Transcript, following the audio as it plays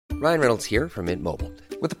Ryan Reynolds here from Mint Mobile.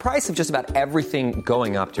 With the price of just about everything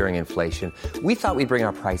going up during inflation, we thought we'd bring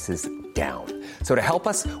our prices down. So to help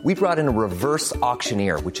us, we brought in a reverse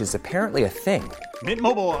auctioneer, which is apparently a thing. Mint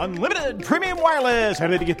Mobile Unlimited Premium Wireless. How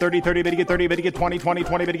to get 30, 30, bit to get 30, bit to get 20, 20,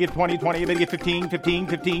 20, bit to get 20, 20, bit to get 15, 15,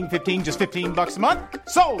 15, 15, just $15 a month?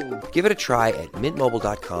 Sold! Give it a try at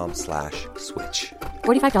mintmobile.com/switch.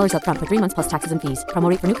 $45 up front for 3 months plus taxes and fees. Promo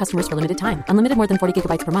rate for new customers for limited time. Unlimited more than 40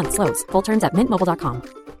 gigabytes per month. Slows full terms at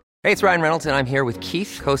mintmobile.com. Hey, it's Ryan Reynolds, and I'm here with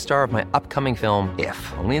Keith, co-star of my upcoming film, If,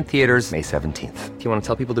 only in theaters May 17th. Do you want to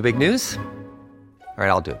tell people the big news? All right,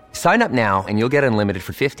 I'll do it. Sign up now and you'll get unlimited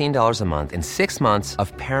for $15 a month and 6 months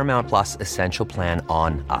of Paramount Plus Essential Plan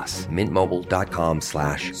on us.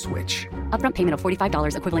 Mintmobile.com/switch. Upfront payment of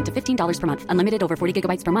 $45 equivalent to $15 per month. Unlimited over 40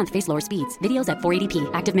 gigabytes per month. Face lower speeds. Videos at 480p.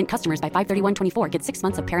 Active Mint customers by 531.24 get 6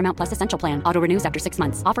 months of Paramount Plus Essential Plan. Auto renews after 6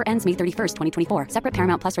 months. Offer ends May 31st, 2024. Separate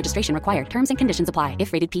Paramount Plus registration required. Terms and conditions apply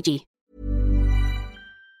if rated PG.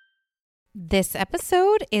 This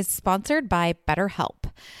episode is sponsored by BetterHelp.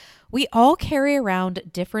 We all carry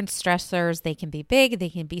around different stressors. They can be big, they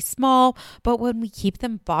can be small, but when we keep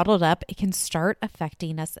them bottled up, it can start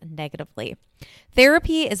affecting us negatively.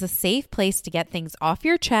 Therapy is a safe place to get things off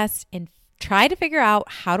your chest and try to figure out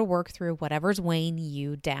how to work through whatever's weighing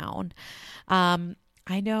you down.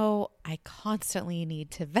 I know I constantly need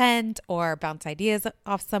to vent or bounce ideas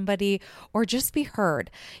off somebody or just be heard.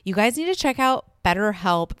 You guys need to check out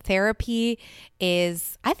BetterHelp. Therapy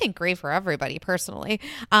is, I think, great for everybody personally.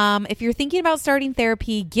 If you're thinking about starting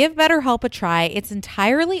therapy, give BetterHelp a try. It's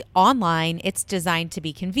entirely online. It's designed to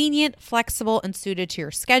be convenient, flexible, and suited to your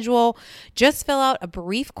schedule. Just fill out a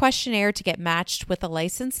brief questionnaire to get matched with a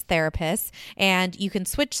licensed therapist, and you can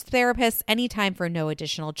switch therapists anytime for no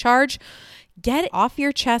additional charge. Get it off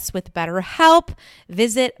your chest with BetterHelp.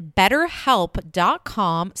 Visit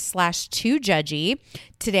betterhelp.com/2judgy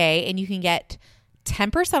today and you can get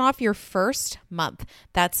 10% off your first month.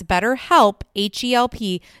 That's BetterHelp,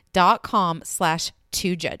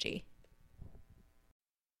 HELP.com/2judgy.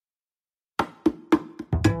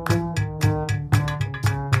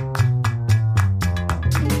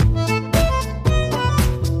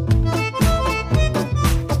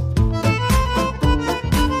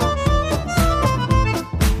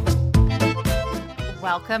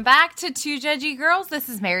 Welcome back to Two Judgy Girls. This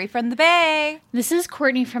is Mary from the Bay. This is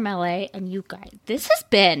Courtney from LA. And you guys, this has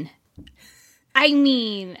been,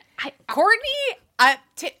 Courtney,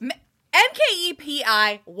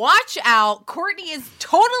 NKEPI, watch out. Courtney has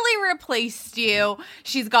totally replaced you.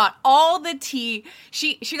 She's got all the tea.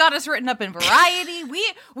 She got us written up in Variety. We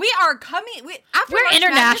are coming. After we're March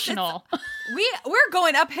international. Madness, we're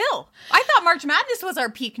going uphill. I thought March Madness was our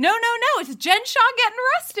peak. No. It's Jen Shaw getting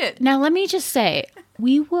arrested. Now, let me just say,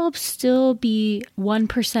 we will still be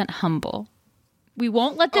 1% humble. We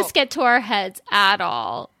won't let this get to our heads at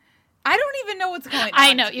all. I don't even know what's going on.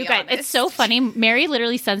 I know, you guys. It's so funny. Mary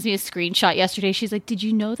literally sends me a screenshot yesterday. She's like, "Did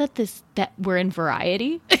you know that we're in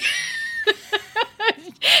Variety?"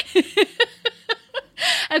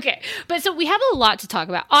 Okay, but so we have a lot to talk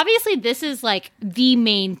about. Obviously, this is like the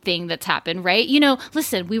main thing that's happened, right? You know,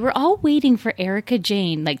 listen, we were all waiting for Erika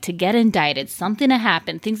Jayne to get indicted, something to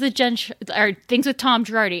happen, things with things with Tom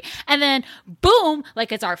Girardi, and then boom,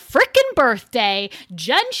 it's our freaking birthday,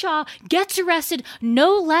 Jen Shaw gets arrested,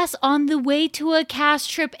 no less on the way to a cast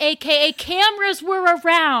trip, aka cameras were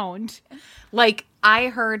around. I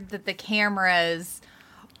heard that the cameras.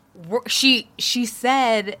 She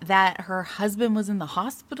said that her husband was in the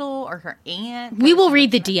hospital or her aunt. We will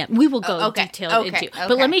read the DM. We will go detailed into.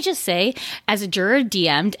 But let me just say, as a juror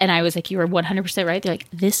DM'd, and I was like, you were 100% right. They're like,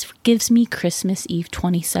 this gives me Christmas Eve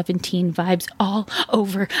 2017 vibes all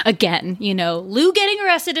over again. You know, Lou getting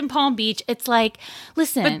arrested in Palm Beach. It's like,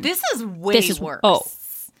 listen. But this is way worse. Oh,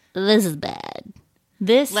 this is bad.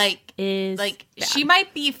 This is bad. She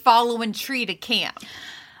might be following Tree to camp.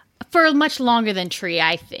 For much longer than Tree,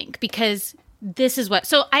 I think, because this is what.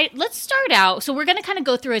 So let's start out. So we're going to kind of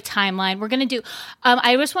go through a timeline. We're going to do.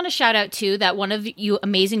 I just want to shout out too that one of you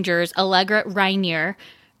amazing jurors, Allegra Rainier.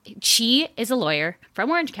 She is a lawyer from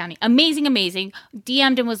Orange County. Amazing.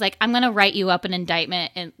 DM'd and was like, I'm going to write you up an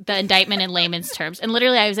indictment, and the indictment in layman's terms. And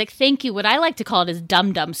literally I was like, thank you. What I like to call it is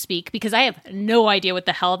dum-dum speak, because I have no idea what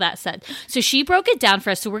the hell that said. So she broke it down for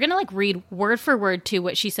us. So we're going to read word for word to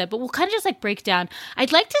what she said, but we'll kind of just break down.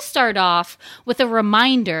 I'd like to start off with a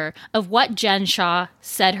reminder of what Jen Shaw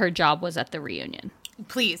said her job was at the reunion.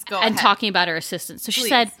 Please, go and ahead. talking about her assistants. So she Please.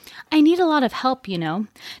 said, I need a lot of help, you know.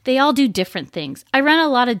 They all do different things. I run a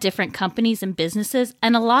lot of different companies and businesses,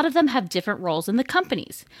 and a lot of them have different roles in the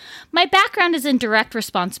companies. My background is in direct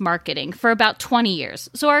response marketing for about 20 years.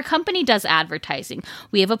 So our company does advertising.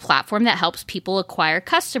 We have a platform that helps people acquire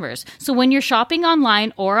customers. So when you're shopping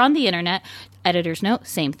online or on the internet, editor's note,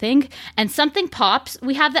 same thing, and something pops,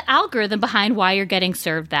 we have the algorithm behind why you're getting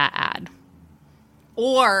served that ad.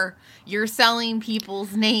 Or you're selling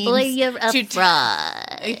people's names. Or you're a to-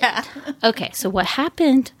 fraud. Yeah. Okay, so what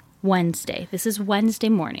happened Wednesday? This is Wednesday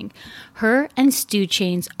morning. Her and Stu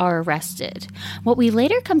Chains are arrested. What we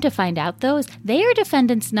later come to find out, though, is they are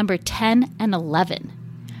defendants number 10 and 11.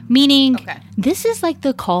 Meaning, This is like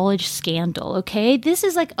the college scandal, okay? This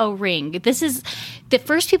is like a ring. This is the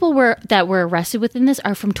first people that were arrested within this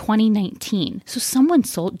are from 2019. So someone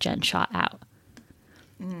sold Jen Shaw out.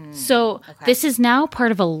 So this is now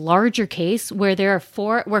part of a larger case where there are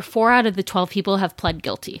four out of the 12 people have pled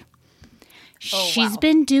guilty. She's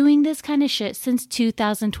been doing this kind of shit since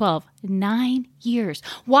 2012. 9 years.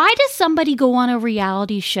 Why does somebody go on a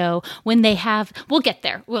reality show when they have... We'll get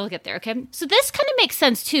there, okay? So this kind of makes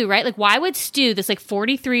sense too, right? Like, why would Stu, this like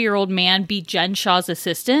 43-year-old man, be Jen Shaw's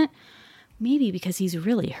assistant? Maybe because he's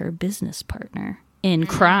really her business partner in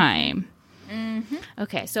crime. Mm-hmm.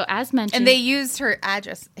 Okay, so as mentioned... And they used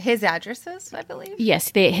his addresses, I believe?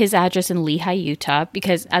 Yes, his address in Lehi, Utah,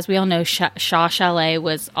 because as we all know, Shaw Chalet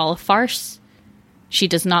was all a farce. She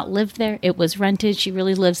does not live there. It was rented. She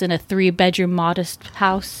really lives in a 3-bedroom modest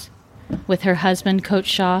house with her husband, Coach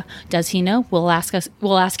Shaw. Does he know? We'll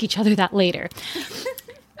ask each other that later.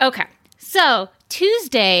 Okay, so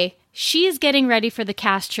Tuesday, she is getting ready for the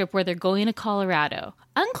cast trip where they're going to Colorado.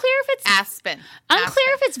 Unclear if it's Aspen.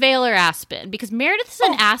 Unclear if it's Vail or Aspen, because Meredith is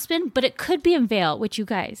in Aspen, but it could be in Vail, which you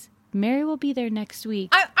guys, Mary will be there next week.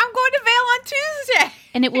 I'm going to Vail on Tuesday.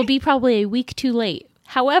 And it will be probably a week too late.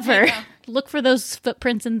 However, look for those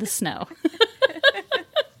footprints in the snow.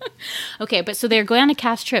 Okay, but so they're going on a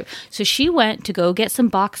cast trip. So she went to go get some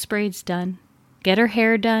box braids done, get her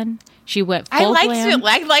hair done. She went full glam.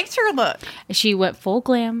 I liked her look. She went full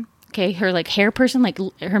glam. Okay, her like hair person, like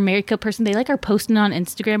her makeup person, they like are posting on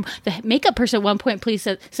Instagram. The makeup person at one point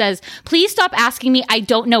says, please stop asking me. I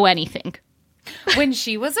don't know anything. When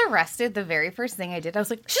she was arrested, the very first thing I did, I was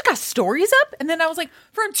like, she's got stories up? And then I was like,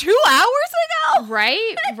 from 2 hours ago?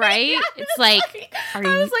 Right? Yeah, It's like, I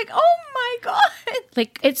was like, oh my God.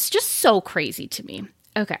 Like, it's just so crazy to me.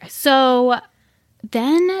 Okay, so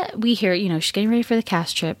then we hear, she's getting ready for the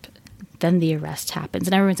cast trip. Then the arrest happens.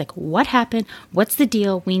 And everyone's like, what happened? What's the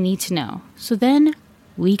deal? We need to know. So then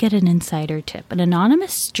we get an insider tip. An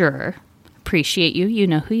anonymous juror, appreciate you, you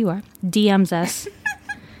know who you are, DMs us.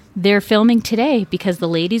 They're filming today because the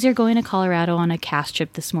ladies are going to Colorado on a cast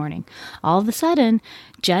trip this morning. All of a sudden,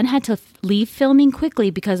 Jen had to leave filming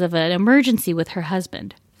quickly because of an emergency with her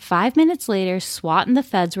husband. 5 minutes later, SWAT and the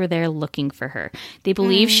feds were there looking for her. They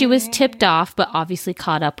believe she was tipped off, but obviously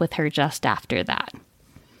caught up with her just after that.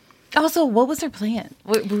 Also, what was her plan?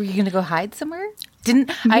 Were you going to go hide somewhere? I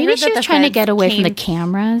Maybe heard she that was the trying to feds get away from the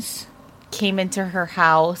cameras. Came into her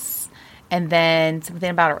house, and then something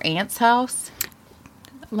about her aunt's house.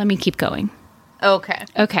 Let me keep going. Okay.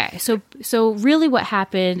 Okay. So really what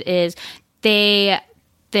happened is their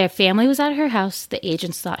family was at her house. The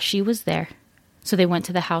agents thought she was there. So they went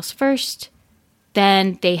to the house first.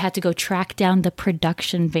 Then they had to go track down the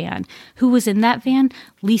production van. Who was in that van?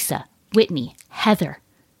 Lisa, Whitney, Heather.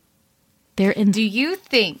 They're in. Do you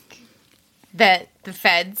think that the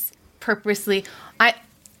feds purposely...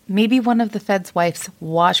 Maybe one of the feds' wives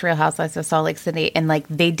watched Real Housewives of Salt Lake City and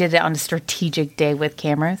they did it on a strategic day with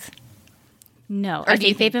cameras? No, Or I do you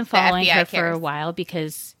think they've been think the following FBI her for cares? a while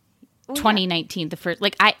because 2019, the first,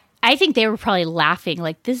 I think they were probably laughing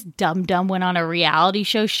like this dumb went on a reality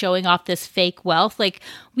show showing off this fake wealth. Like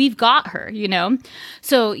we've got her,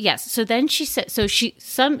 So yes. So then she said,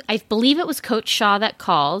 I believe it was Coach Shaw that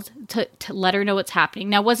called to let her know what's happening.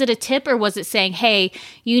 Now, was it a tip or was it saying, hey,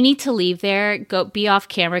 you need to leave there, go be off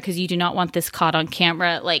camera because you do not want this caught on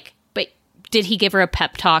camera? But did he give her a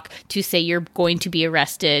pep talk to say you're going to be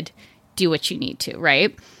arrested? Do what you need to,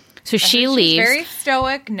 right? So she leaves. Very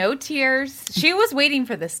stoic, no tears. She was waiting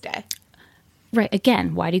for this day. Right.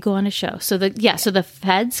 Again, why do you go on a show? So the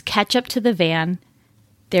feds catch up to the van.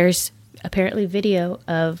 There's apparently video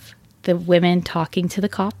of the women talking to the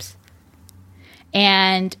cops.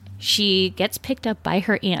 And she gets picked up by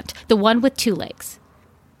her aunt, the one with 2 legs.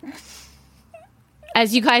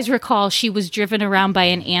 As you guys recall, she was driven around by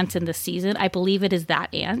an aunt in the season. I believe it is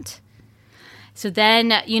that aunt. So then,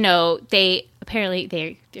 they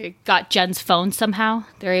got Jen's phone somehow.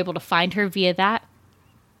 They're able to find her via that.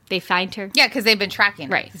 They find her. Yeah, because they've been tracking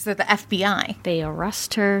her. Right. So the FBI. They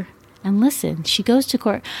arrest her. And listen, she goes to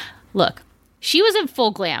court. Look, she was in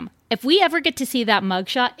full glam. If we ever get to see that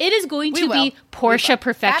mugshot, it is going to be Portia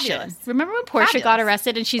perfection. Fabulous. Remember when Portia got Fabulous.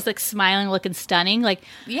 arrested and she's like smiling, looking stunning? Like,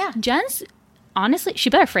 Yeah. Jen's, honestly, she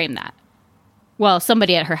better frame that. Well,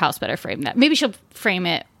 somebody at her house better frame that. Maybe she'll frame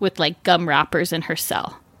it with like gum wrappers in her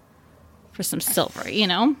cell for some silver, you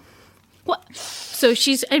know? What? So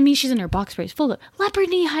she's in her box brace full of leopard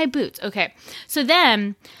knee-high boots. Okay. So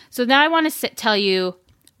now I want to tell you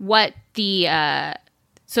what the,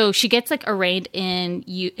 so she gets like arraigned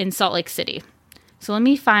in Salt Lake City. So let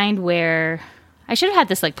me find where, I should have had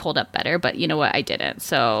this like pulled up better, but you know what? I didn't.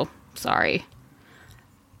 So sorry.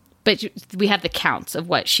 But we have the counts of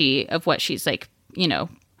what she's like, you know,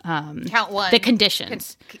 Count one. the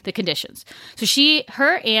conditions. So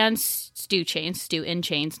her and Stu in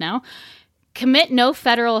chains now, commit no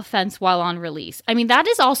federal offense while on release. I mean, that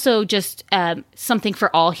is also just something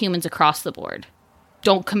for all humans across the board.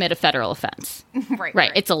 Don't commit a federal offense.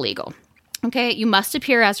 Right. It's illegal. Okay. You must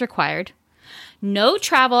appear as required. No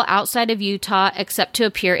travel outside of Utah except to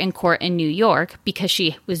appear in court in New York, because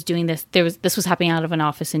she was doing this. This was happening out of an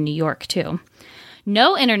office in New York too.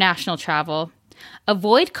 No international travel.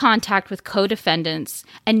 Avoid contact with co-defendants,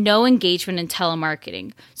 and no engagement in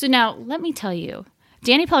telemarketing. So now let me tell you,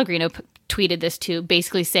 Danny Pellegrino tweeted this too,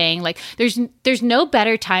 basically saying like there's no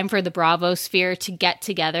better time for the Bravo sphere to get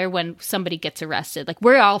together when somebody gets arrested. Like,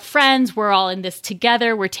 we're all friends, we're all in this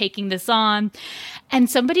together, we're taking this on. And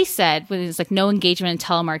somebody said, when it's like no engagement in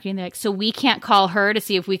telemarketing, they're like, so we can't call her to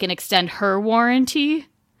see if we can extend her warranty?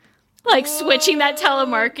 Like switching that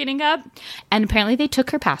telemarketing up. And apparently they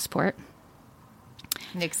took her passport.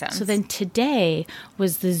 Makes sense. So then today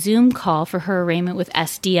was the Zoom call for her arraignment with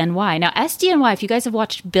SDNY. Now, SDNY, if you guys have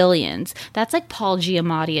watched Billions, that's like Paul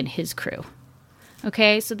Giamatti and his crew.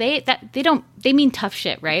 Okay, so they mean tough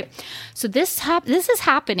shit, right? So this is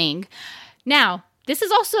happening. Now, this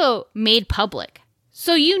is also made public.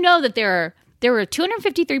 So you know that there were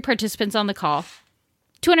 253 participants on the call.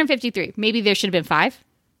 253. Maybe there should have been 5,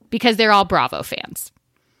 because they're all Bravo fans.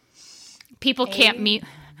 People can't mute.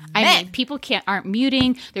 People aren't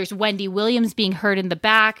muting. There's Wendy Williams being heard in the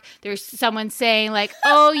back. There's someone saying like,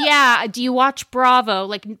 oh yeah, do you watch Bravo?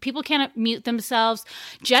 Like, people can't mute themselves.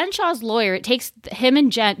 Jen Shah's lawyer, it takes him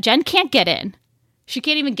and Jen can't get in. She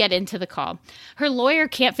can't even get into the call. Her lawyer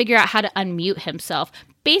can't figure out how to unmute himself.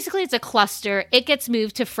 Basically, it's a cluster. It gets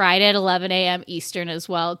moved to Friday at 11 a.m. Eastern as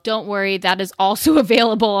well. Don't worry. That is also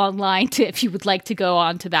available online if you would like to go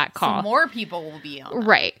on to that call. So more people will be on.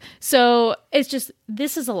 Right. So it's just,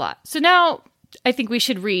 this is a lot. So now I think we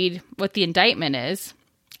should read what the indictment is.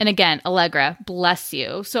 And again, Allegra, bless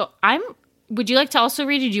you. So would you like to also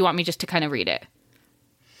read it, or do you want me just to kind of read it?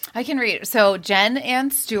 I can read it. So Jen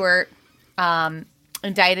and Stuart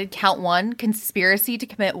indicted count 1, conspiracy to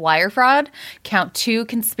commit wire fraud. Count 2,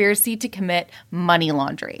 conspiracy to commit money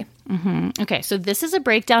laundering. Mm-hmm. Okay, so this is a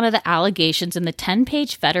breakdown of the allegations in the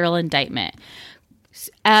 10-page federal indictment.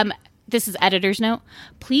 This is editor's note.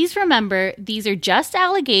 Please remember, these are just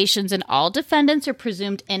allegations and all defendants are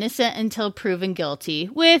presumed innocent until proven guilty,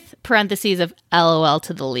 with parentheses of LOL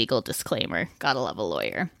to the legal disclaimer. Gotta love a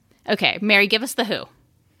lawyer. Okay, Mary, give us the who.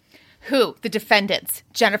 Who? The defendants,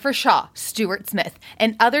 Jennifer Shah, Stuart Smith,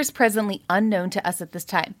 and others presently unknown to us at this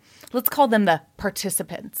time. Let's call them the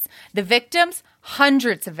participants. The victims,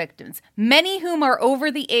 hundreds of victims, many whom are over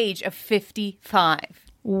the age of 55.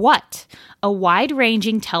 What? A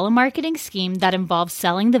wide-ranging telemarketing scheme that involves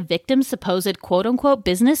selling the victim's supposed quote-unquote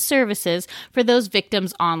business services for those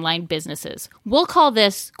victims' online businesses. We'll call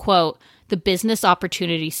this, quote, the business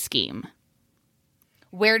opportunity scheme.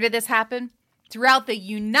 Where did this happen? Throughout the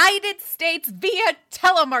United States via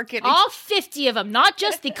telemarketing. All 50 of them, not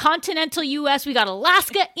just the continental U.S. We got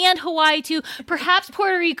Alaska and Hawaii too, perhaps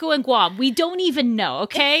Puerto Rico and Guam. We don't even know,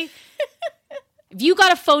 okay? If you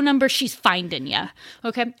got a phone number, she's finding you,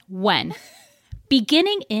 okay? When?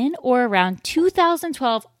 Beginning in or around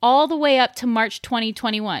 2012 all the way up to March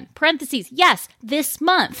 2021. Parentheses, yes, this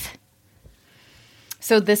month.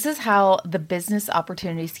 So this is how the business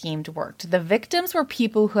opportunity scheme worked. The victims were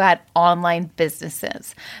people who had online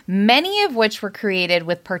businesses, many of which were created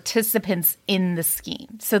with participants in the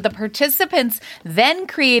scheme. So the participants then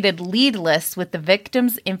created lead lists with the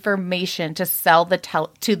victims' information to sell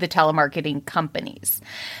to the telemarketing companies.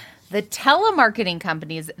 The telemarketing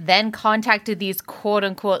companies then contacted these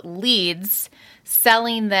quote-unquote leads,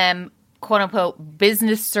 selling them quote-unquote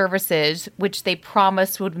business services, which they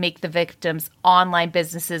promised would make the victims' online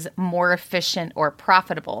businesses more efficient or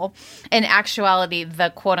profitable. In actuality,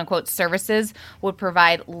 the quote-unquote services would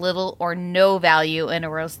provide little or no value and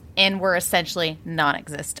were essentially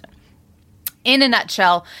non-existent. In a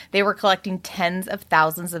nutshell, they were collecting tens of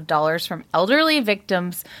thousands of dollars from elderly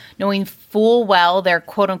victims, knowing full well their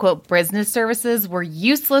quote-unquote business services were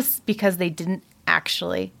useless because they didn't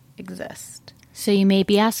actually exist. So you may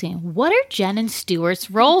be asking, what are Jen and Stuart's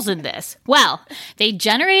roles in this? Well, they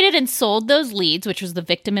generated and sold those leads, which was the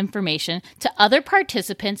victim information, to other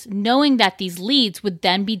participants, knowing that these leads would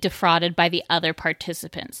then be defrauded by the other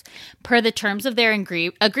participants. Per the terms of their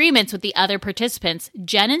agreements with the other participants,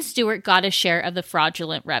 Jen and Stuart got a share of the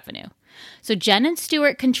fraudulent revenue. So Jen and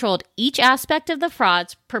Stuart controlled each aspect of the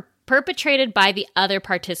frauds perpetrated by the other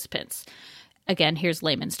participants. Again, here's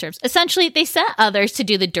layman's terms. Essentially, they sent others to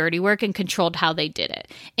do the dirty work and controlled how they did it,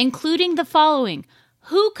 including the following: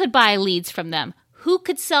 who could buy leads from them, who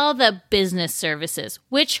could sell the business services,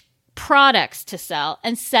 which products to sell,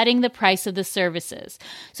 and setting the price of the services.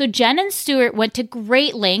 So Jen and Stuart went to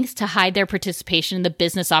great lengths to hide their participation in the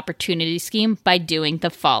business opportunity scheme by doing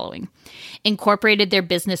the following: incorporated their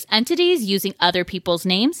business entities using other people's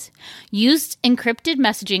names, used encrypted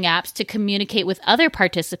messaging apps to communicate with other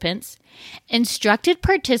participants, instructed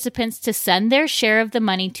participants to send their share of the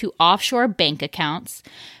money to offshore bank accounts,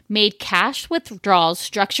 made cash withdrawals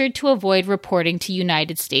structured to avoid reporting to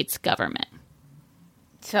United States government.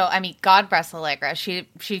 So, I mean, God bless Allegra. She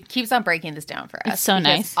keeps on breaking this down for us. It's so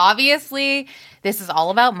nice. Obviously, this is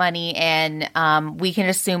all about money, and we can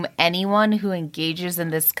assume anyone who engages in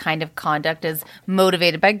this kind of conduct is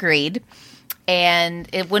motivated by greed. And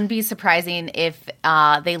it wouldn't be surprising if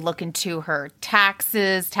they look into her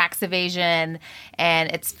taxes, tax evasion,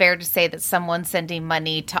 and it's fair to say that someone sending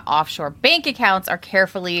money to offshore bank accounts or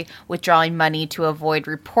carefully withdrawing money to avoid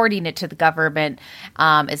reporting it to the government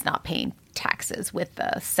is not paying taxes with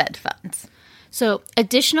the said funds. So,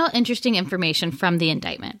 additional interesting information from the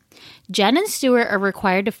indictment. Jen and Stuart are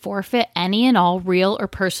required to forfeit any and all real or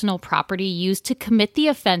personal property used to commit the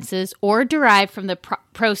offenses or derived from the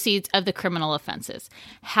proceeds of the criminal offenses.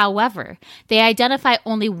 However, they identify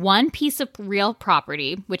only one piece of real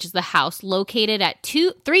property, which is the house located at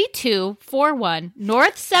 3241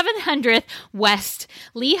 North 700th West,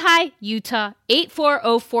 Lehi, Utah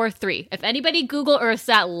 84043. If anybody Google Earths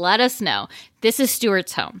that, let us know. This is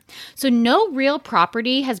Stuart's home. So no real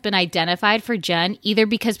property has been identified for Jen, either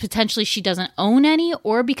because potentially she doesn't own any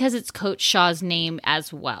or because it's Coach Shaw's name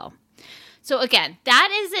as well. So again, that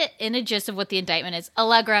is it in a gist of what the indictment is.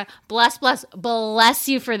 Allegra, bless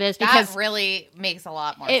you for this, because that really makes a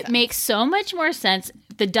lot more sense. It makes so much more sense.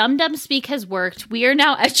 The dum-dum speak has worked. We are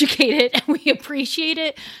now educated and we appreciate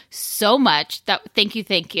it so much. Thank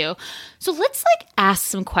you. So let's ask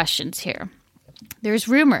some questions here. There's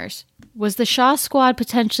rumors. Was the Shaw Squad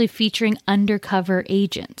potentially featuring undercover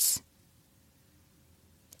agents?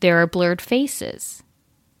 There are blurred faces.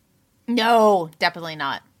 No, definitely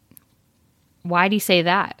not. Why do you say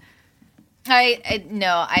that?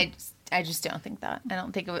 I just don't think that. I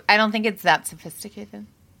don't think it's that sophisticated.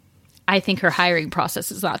 I think her hiring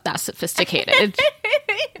process is not that sophisticated.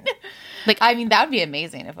 I mean, that would be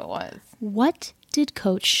amazing if it was. What did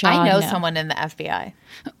Coach Shaw know? I know someone in the FBI.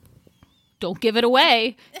 Don't give it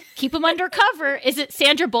away. Keep him undercover. Is it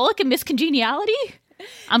Sandra Bullock in Miss Congeniality?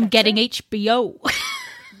 I'm getting HBO.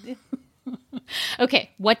 Okay,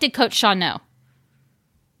 what did Coach Shaw know?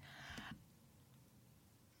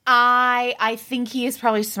 I think he is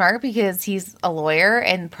probably smart because he's a lawyer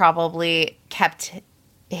and probably kept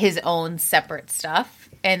his own separate stuff.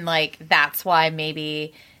 And that's why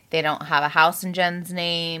maybe they don't have a house in Jen's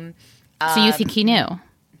name. So you think he knew?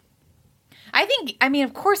 I mean,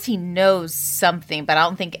 of course he knows something, but I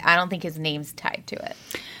don't think his name's tied to it.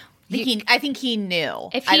 I think he knew.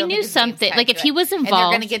 If he knew something, if he was involved. And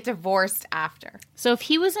they're going to get divorced after. So if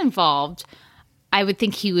he was involved, I would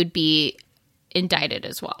think he would be indicted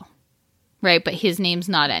as well. Right? But his name's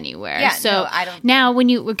not anywhere. Yeah, so no, I don't. Now,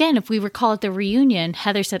 if we recall at the reunion,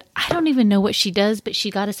 Heather said, I don't even know what she does, but she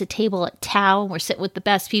got us a table at Tao and we're sitting with the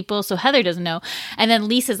best people. So Heather doesn't know. And then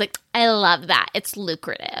Lisa's like, I love that. It's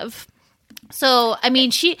lucrative. So, I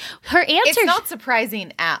mean, her answer. It's not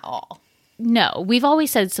surprising at all. No, we've always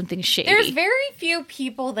said something shady. There's very few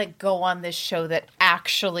people that go on this show that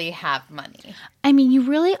actually have money. I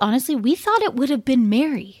mean, honestly, we thought it would have been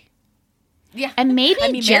Mary. Yeah. And maybe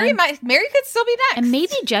Mary could still be next. And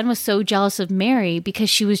maybe Jen was so jealous of Mary because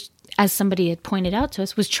she was, as somebody had pointed out to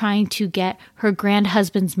us, was trying to get her grand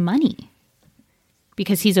husband's money.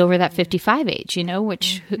 because he's over that 55 age, you know,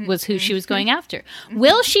 which was who she was going after.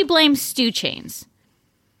 Will she blame Stu Chains?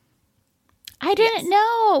 I didn't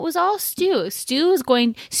know. It was all Stu. Stu is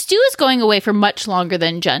going away for much longer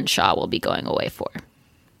than Jen Shah will be going away for.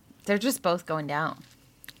 They're just both going down.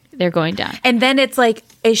 They're going down. And then it's like,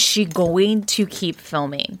 is she going to keep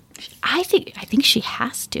filming? I think she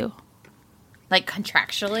has to. Like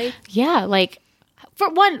contractually? Yeah, like for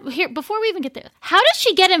one, here before we even get there, how does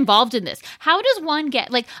she get involved in this? How does one get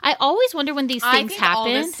like? I always wonder when these things happen. All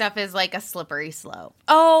this stuff is like a slippery slope.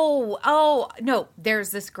 Oh no!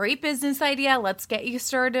 There's this great business idea. Let's get you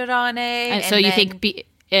started on it. And so you think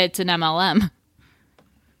it's an MLM?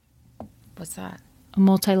 What's that? A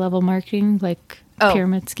multi-level marketing, like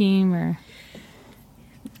pyramid scheme, or?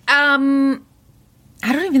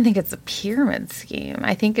 I don't even think it's a pyramid scheme.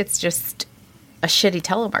 I think it's just a shitty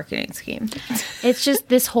telemarketing scheme. It's just,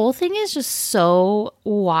 this whole thing is just so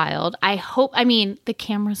wild. I mean, the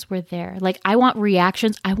cameras were there. Like, I want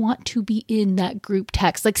reactions. I want to be in that group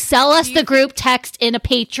text. Like, sell us the group text in a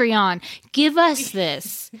Patreon. Give us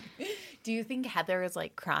this. Do you think Heather is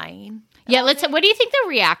like crying? Yeah, what do you think the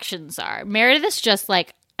reactions are? Meredith's just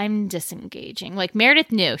like, I'm disengaging. Like,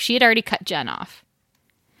 Meredith knew. She had already cut Jen off.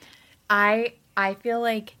 I feel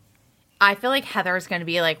like Heather is going to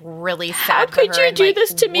be like really sad. How could you do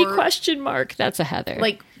this to me? ? That's a Heather.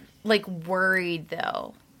 Like worried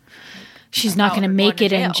though. She's not going to make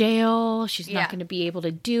it in jail. She's not going to be able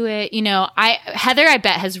to do it. You know, Heather, I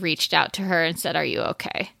bet, has reached out to her and said, "Are you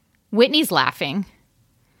okay?" Whitney's laughing.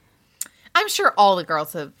 I'm sure all the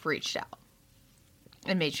girls have reached out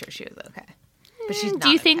and made sure she was okay. But she's not. Do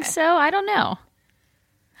you think so? I don't know.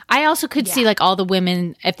 I also could see like all the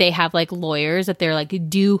women, if they have like lawyers, that they're like,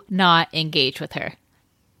 do not engage with her.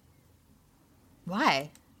 Why?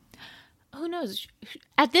 Who knows?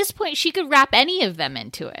 At this point, she could wrap any of them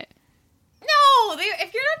into it. No,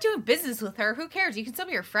 if you're not doing business with her, who cares? You can still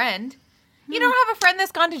be your friend. You don't have a friend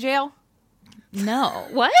that's gone to jail? No.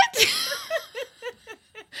 What?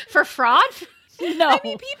 For fraud? No. I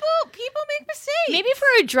mean, people make mistakes. Maybe for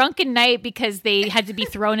a drunken night because they had to be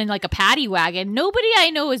thrown in like a paddy wagon. Nobody I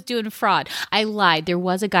know is doing fraud. I lied. There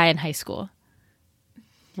was a guy in high school.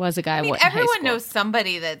 Everyone knows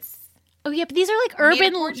somebody that's. Oh yeah, but these are like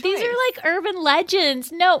urban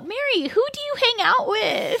legends. No, Mary, who do you hang out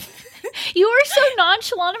with? You are so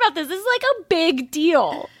nonchalant about this. This is like a big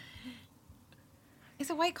deal. It's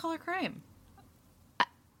a white collar crime.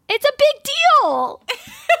 It's a big deal.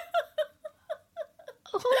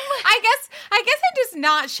 I guess I'm just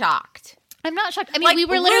not shocked. I'm not shocked. I mean, like, we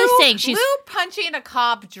were literally saying she's Lou punching a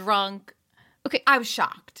cop drunk. Okay, I was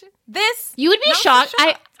shocked. You would be shocked.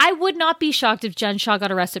 I would not be shocked if Jen Shah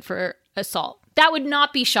got arrested for assault. That would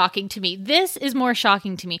not be shocking to me. This is more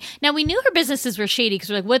shocking to me. Now, we knew her businesses were shady because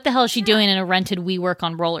we're like, what the hell is she doing in a rented WeWork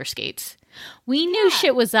on roller skates? We knew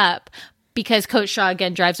shit was up because Coach Shah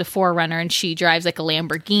again drives a 4Runner and she drives like a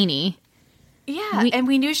Lamborghini. Yeah, and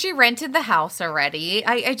we knew she rented the house already.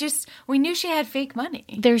 We knew she had fake money.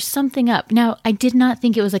 There's something up. Now, I did not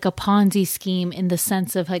think it was like a Ponzi scheme in the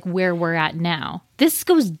sense of like where we're at now. This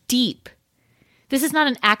goes deep. This is not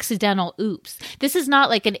an accidental oops. This is not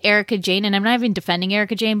like an Erica Jane, and I'm not even defending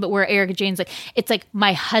Erica Jane, but where Erica Jane's like, it's like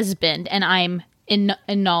my husband and I'm in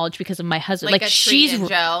knowledge because of my husband. Like Tree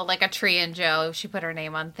and Joe. She put her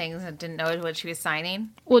name on things and didn't know what she was signing.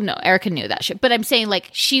 Well, no, Erica knew that shit. But I'm saying like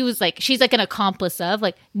she's like an accomplice of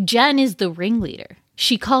like Jen is the ringleader.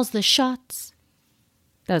 She calls the shots.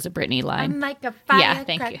 That was a Britney line. I'm like a firecracker. Yeah,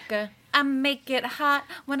 thank you. I make it hot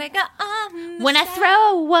when I go on. I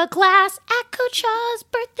throw a glass at Coach Shaw's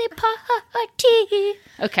birthday party.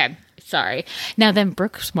 Okay, sorry. Now then,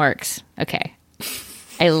 Brooks Marks. Okay.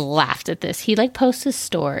 I laughed at this. He like posts a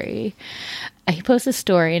story. He posts a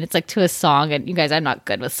story and it's like to a song. And you guys, I'm not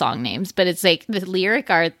good with song names, but it's like the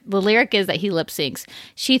lyric is that he lip syncs.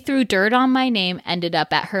 She threw dirt on my name, ended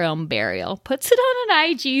up at her own burial. Puts it on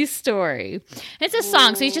an IG story. And it's a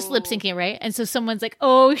song, so he's just lip syncing, right? And so someone's like,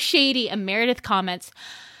 "Oh, shady." And Meredith comments,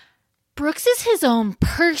 "Brooks is his own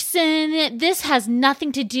person. This has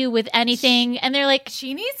nothing to do with anything." And they're like,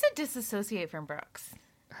 she needs to disassociate from Brooks.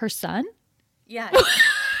 Her son? Yeah. What?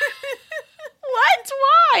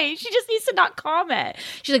 Why? She just needs to not comment.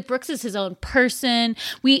 She's like, Brooks is his own person.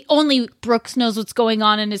 Only Brooks knows what's going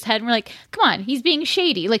on in his head. And we're like, come on, he's being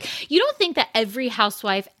shady. Like, you don't think that every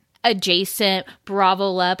housewife adjacent,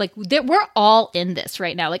 Bravo Lab, like we're all in this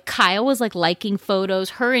right now. Like Kyle was like liking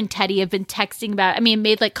photos. Her and Teddy have been texting about it. I mean,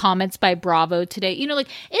 made like comments by Bravo today. You know, like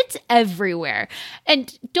it's everywhere.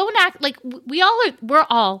 And don't act like we're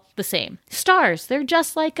all the same. Stars, they're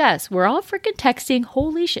just like us. We're all freaking texting.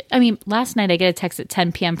 Holy shit. I mean, last night I get a text at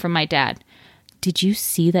 10 p.m. from my dad. did you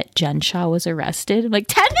see that Jen Shah was arrested? I'm like,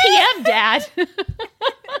 10 p.m., Dad. You're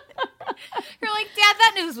like, Dad,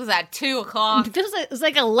 that news was at 2 o'clock. It was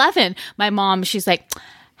like 11. My mom, she's like,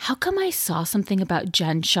 how come I saw something about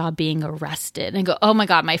Jen Shah being arrested? And I go, oh my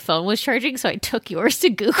God, my phone was charging, so I took yours to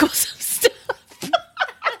Google some stuff.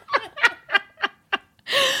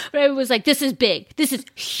 But I was like, this is big. This is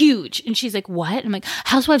huge. And she's like, what? And I'm like,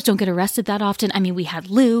 housewives don't get arrested that often. I mean, we had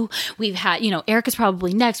Lou. We've had, Erica's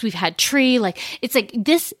probably next. We've had Tree. Like, it's like,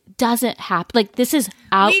 this doesn't happen. Like, this is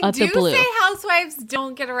out of the blue. We do say housewives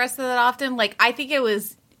don't get arrested that often. Like, I think it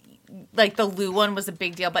was, like, the Lou one was a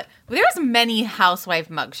big deal. But there's many housewife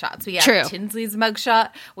mugshots. We have Tinsley's mugshot.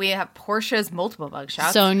 We have Portia's multiple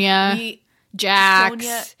mugshots. Sonia.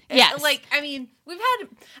 Jax. Yes. Like, I mean,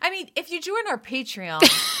 if you join our Patreon,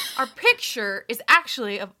 our picture is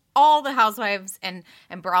actually of all the housewives and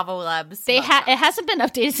Bravo Labs. It hasn't been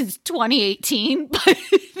updated since 2018,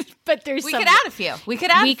 but there's we could add a few. We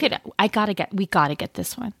gotta get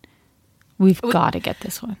this one. We've got to get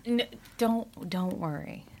this one. Don't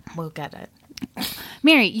worry. We'll get it.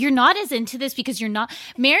 Mary, you're not as into this because you're not.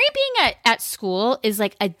 Mary being at school is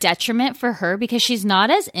like a detriment for her because she's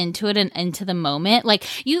not as into it and into the moment.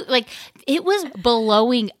 It was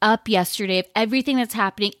blowing up yesterday of everything that's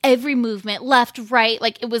happening, every movement, left, right.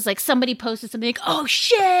 Like it was like somebody posted something like, oh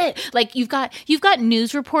shit. Like you've got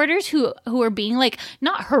news reporters who are being like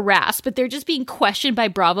not harassed, but they're just being questioned by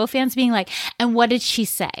Bravo fans being like, and what did she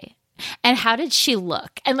say? And how did she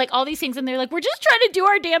look? And like all these things. And they're like, we're just trying to do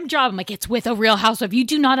our damn job. I'm like, it's with a real housewife. You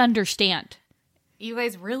do not understand. You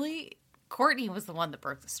guys really? Courtney was the one that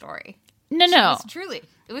broke the story. No. It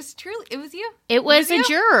was you. It was a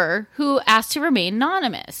juror who asked to remain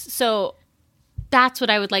anonymous. So that's what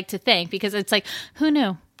I would like to think because it's like, who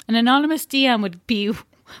knew? An anonymous DM would be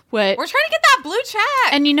what. We're trying to get that blue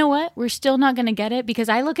check. And you know what? We're still not going to get it because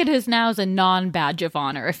I look at his now as a non-badge of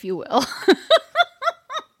honor, if you will.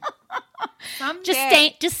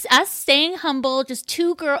 Just us staying humble, just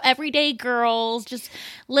two everyday girls, just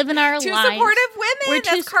living our lives. Two supportive women,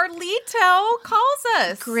 as Carlito calls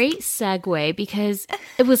us. Great segue because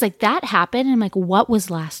it was like that happened, and I'm like, what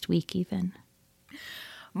was last week even?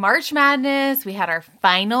 March Madness. We had our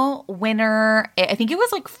final winner. I think it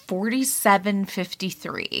was like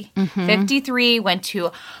 47-53. 53 went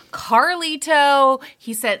to Carlito.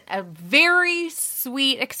 He said a very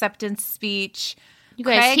sweet acceptance speech. You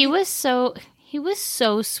guys, Craig, he was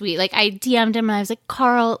so sweet. Like I DM'd him and I was like,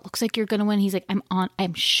 Carl, it looks like you're gonna win. He's like,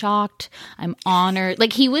 I'm shocked. I'm honored.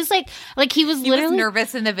 Like he was he was literally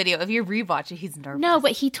nervous in the video. If you rewatch it, he's nervous. No,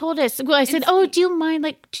 but he told us. Well, I said, do you mind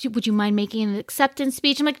would you mind making an acceptance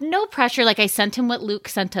speech? I'm like, no pressure. Like I sent him what Luke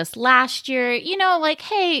sent us last year. Like,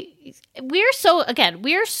 hey, we're so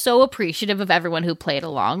appreciative of everyone who played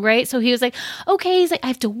along, right? So he was like, okay, he's like, I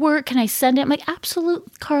have to work. Can I send it? I'm like,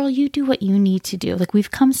 absolutely, Carl, you do what you need to do. Like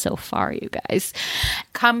we've come so far, you guys.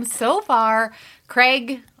 Come so far.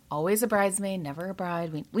 Craig, always a bridesmaid, never a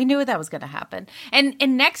bride. We knew that was going to happen. And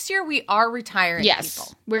next year we are retiring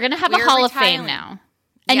people. We're going to have a Hall of Fame now.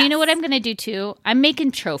 And you know what I'm going to do too? I'm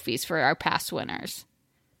making trophies for our past winners.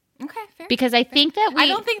 Okay, fair. Because I think that I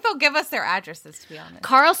don't think they'll give us their addresses, to be honest.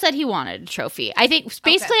 Carl said he wanted a trophy. I think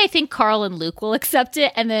I think Carl and Luke will accept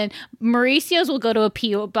it, and then Mauricio's will go to a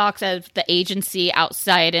PO box of the agency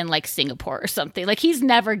outside in like Singapore or something. Like he's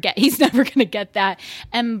never gonna get that.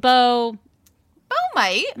 And Bo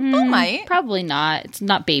might. Probably not. It's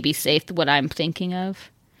not baby safe. What I'm thinking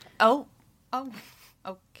of. Oh,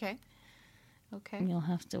 okay. You'll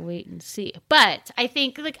have to wait and see. But I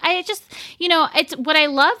think, it's what I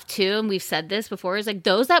love too, and we've said this before, is like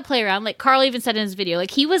those that play around, like Carl even said in his video,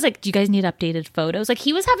 like he was like, do you guys need updated photos? Like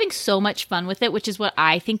he was having so much fun with it, which is what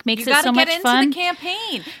I think makes it so much fun. You gotta get into the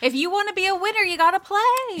campaign. If you want to be a winner, you gotta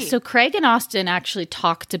play. So Craig and Austin actually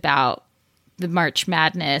talked about the March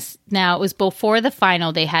Madness. Now, it was before the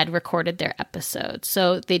final. They had recorded their episode,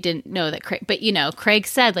 so they didn't know that Craig. But Craig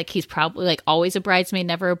said like he's probably like always a bridesmaid,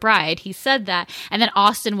 never a bride. He said that, and then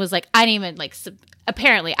Austin was like, I didn't even like.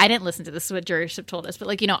 Apparently, I didn't listen to this. Is what jurorship told us, but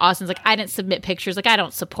Austin's like, I didn't submit pictures. Like, I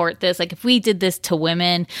don't support this. Like, if we did this to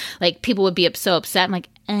women, like people would be so upset. I'm like,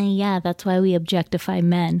 yeah, that's why we objectify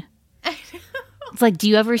men. It's like, do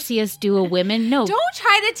you ever see us do a women? No. Don't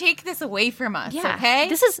try to take this away from us, okay?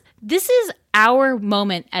 This is our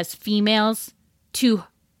moment as females to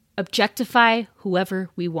objectify whoever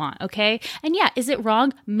we want, okay? And yeah, is it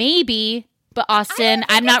wrong? Maybe, but Austin,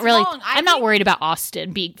 I'm not worried about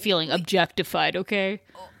Austin feeling objectified, okay?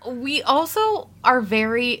 We also are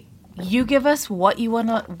very, you give us what you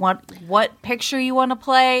what picture you want to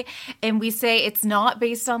play, and we say it's not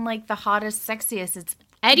based on like the hottest, sexiest, it's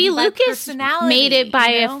Eddie About Lucas personality, made it by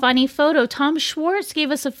you know? a funny photo. Tom Schwartz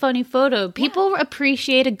gave us a funny photo. People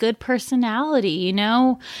appreciate a good personality, you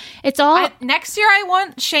know? It's all... Next year, I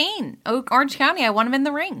want Shane, Orange County. I want him in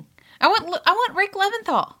the ring. I want Rick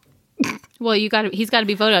Leventhal. Well, he's got to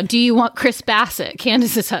be voted on. Do you want Chris Bassett,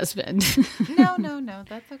 Candace's husband? No,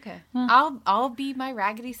 that's okay. I'll be my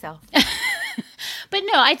raggedy self. But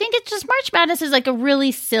no, I think it's just March Madness is like a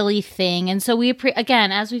really silly thing. And so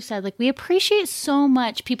again, as we've said, like we appreciate so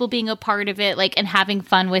much people being a part of it, like, and having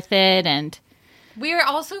fun with it. And we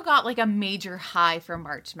also got like a major high for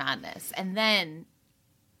March Madness. And then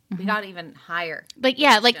we got even higher. Like,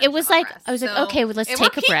 yeah, like it was like, I was like, okay, well, let's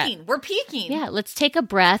take a breath. We're peaking. Yeah, let's take a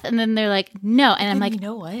breath. And then they're like, no. And I'm like, you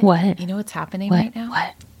know what? What? You know what's happening What? right now?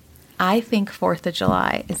 What? I think 4th of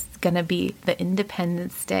July is going to be the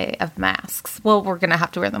Independence Day of masks. Well, we're going to have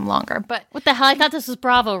to wear them longer, but... What the hell? I thought this was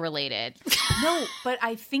Bravo related. No, but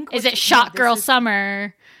I think... Is it Shot Girl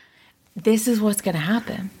Summer? This is what's going to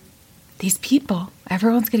happen. These people,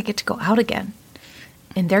 everyone's going to get to go out again.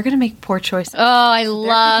 And they're going to make poor choices. Oh, I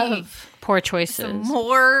love poor choices. So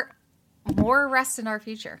more arrests in our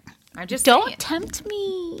future. I'm just Don't saying. tempt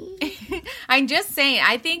me. I'm just saying.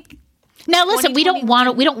 I think... Now, listen, we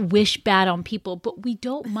don't wish bad on people, but we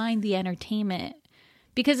don't mind the entertainment.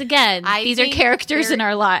 Because, again, these are characters in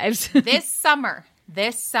our lives. this summer,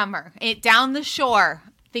 down the shore,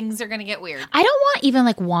 things are going to get weird. I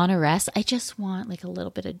don't want arrest. I just want like a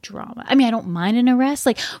little bit of drama. I mean, I don't mind an arrest.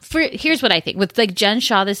 Like, here's what I think. With like Jen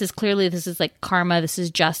Shah, this is like karma. This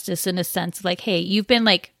is justice in a sense. Like, hey, you've been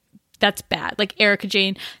like, that's bad. Like Erica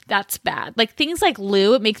Jane, that's bad. Like things like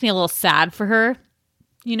Lou, it makes me a little sad for her.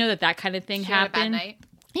 You know that kind of thing happened. Had a bad night.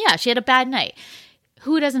 Yeah, she had a bad night.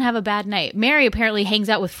 Who doesn't have a bad night? Mary apparently hangs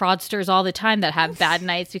out with fraudsters all the time that have bad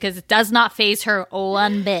nights because it does not faze her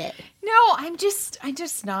one bit. No, I'm just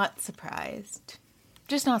not surprised.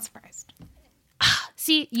 Just not surprised.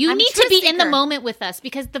 See, you need to be in the moment with us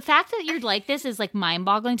because the fact that you're like this is like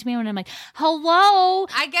mind-boggling to me when I'm like, hello.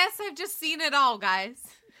 I guess I've just seen it all, guys.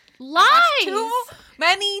 Lies. Too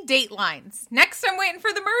many Datelines. Next, I'm waiting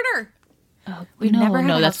for the murder. Oh, We've never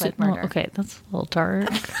had a that's housewife murder. okay. That's a little dark.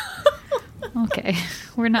 Okay,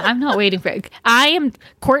 I'm not waiting for it.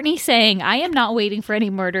 Courtney saying I am not waiting for any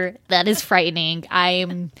murder. That is frightening.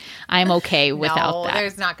 I'm okay without that.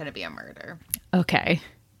 There's not going to be a murder. Okay,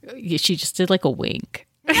 she just did like a wink.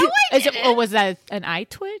 No, I didn't. Was that an eye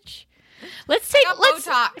twitch?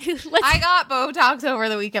 Botox. I got Botox over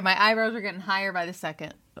the weekend. My eyebrows are getting higher by the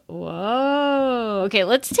second. Whoa. Okay,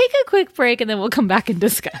 let's take a quick break and then we'll come back and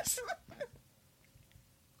discuss.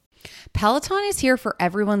 Peloton is here for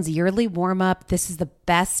everyone's yearly warm-up. This is the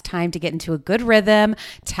best time to get into a good rhythm,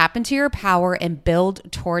 tap into your power, and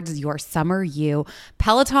build towards your summer you.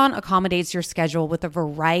 Peloton accommodates your schedule with a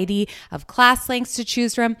variety of class lengths to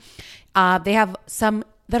choose from. They have some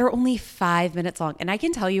that are only 5 minutes long. And I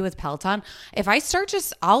can tell you with Peloton, if I start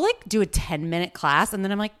I'll like do a 10-minute class and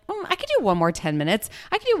then I'm like, I could do one more 10 minutes.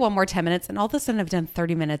 I could do one more 10 minutes. And all of a sudden I've done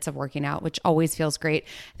 30 minutes of working out, which always feels great.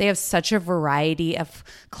 They have such a variety of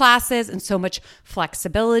classes and so much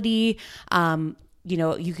flexibility.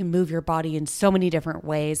 You can move your body in so many different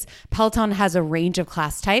ways. Peloton has a range of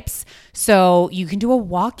class types. So you can do a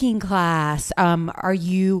walking class. Are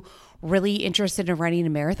you really interested in running a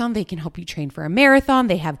marathon? They can help you train for a marathon.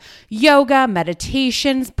 They have yoga,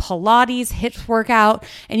 meditations, Pilates, HIIT workout,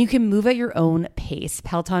 and you can move at your own pace.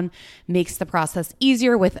 Peloton makes the process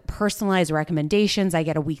easier with personalized recommendations. I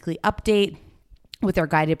get a weekly update with their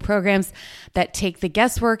guided programs that take the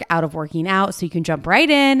guesswork out of working out so you can jump right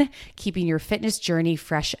in, keeping your fitness journey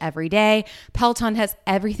fresh every day. Peloton has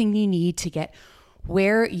everything you need to get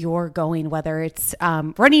where you're going, whether it's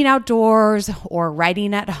running outdoors or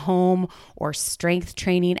riding at home or strength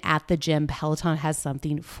training at the gym. Peloton has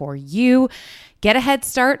something for you. Get a head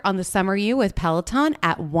start on the summer you with Peloton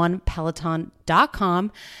at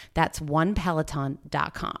onepeloton.com. That's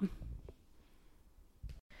onepeloton.com.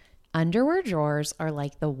 Underwear drawers are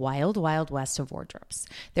like the wild, wild west of wardrobes.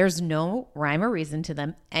 There's no rhyme or reason to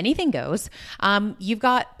them. Anything goes. You've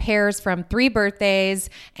got pairs from 3 birthdays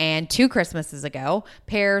and 2 Christmases ago,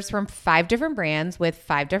 pairs from 5 different brands with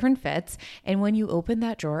 5 different fits. And when you open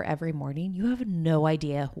that drawer every morning, you have no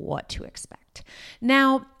idea what to expect.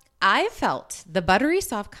 Now, I felt the buttery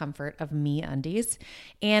soft comfort of MeUndies,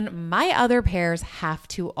 and my other pairs have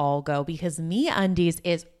to all go because MeUndies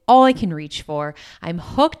is all I can reach for. I'm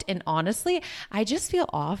hooked, and honestly, I just feel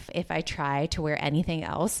off if I try to wear anything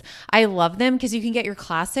else. I love them because you can get your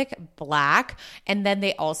classic black, and then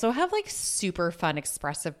they also have like super fun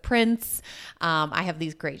expressive prints. I have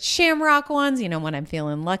these great shamrock ones, when I'm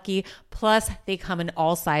feeling lucky. Plus, they come in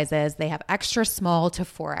all sizes. They have extra small to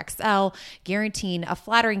 4XL, guaranteeing a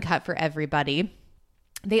flattering cut for everybody.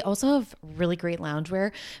 They also have really great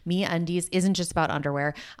loungewear. MeUndies isn't just about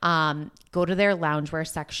underwear. Go to their loungewear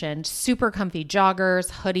section. Super comfy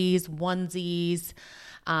joggers, hoodies, onesies.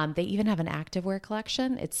 They even have an activewear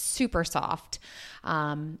collection. It's super soft.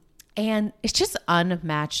 And it's just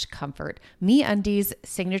unmatched comfort. MeUndies'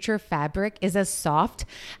 signature fabric is as soft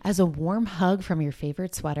as a warm hug from your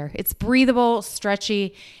favorite sweater. It's breathable,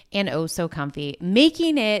 stretchy, and oh so comfy,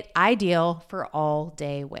 making it ideal for all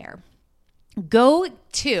day wear. Go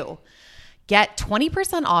to get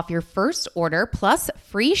 20% off your first order plus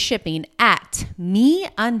free shipping at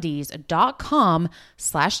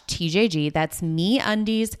MeUndies.com/TJG. That's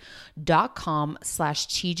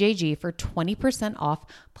MeUndies.com/TJG for 20% off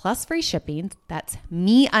plus free shipping. That's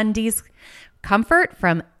MeUndies, comfort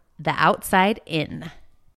from the outside in.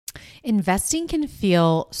 Investing can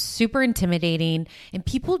feel super intimidating and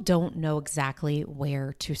people don't know exactly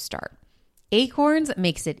where to start. Acorns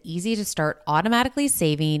makes it easy to start automatically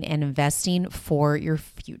saving and investing for your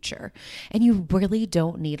future. And you really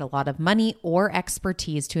don't need a lot of money or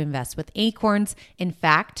expertise to invest with Acorns. In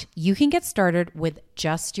fact, you can get started with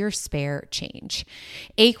just your spare change.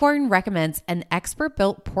 Acorn recommends an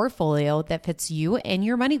expert-built portfolio that fits you and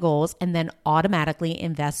your money goals and then automatically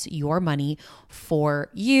invests your money for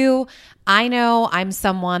you. I know I'm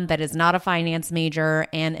someone that is not a finance major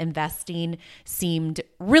and investing seemed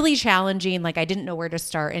really challenging. Like I didn't know where to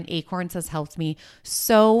start, and Acorns has helped me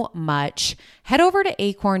so much. Head over to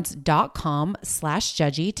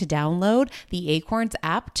acorns.com/judgy to download the Acorns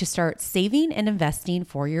app to start saving and investing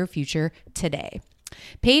for your future today.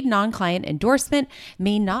 Paid non-client endorsement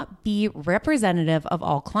may not be representative of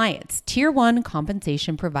all clients. Tier 1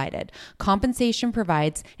 compensation provided. Compensation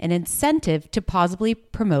provides an incentive to positively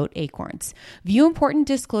promote Acorns. View important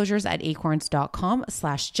disclosures at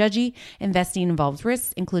acorns.com/judgy. Investing involves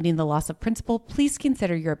risks, including the loss of principal. Please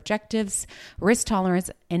consider your objectives, risk tolerance,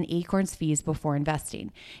 and Acorns fees before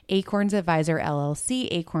investing. Acorns Advisor LLC.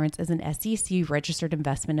 Acorns is an SEC registered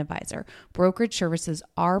investment advisor. Brokerage services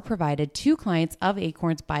are provided to clients of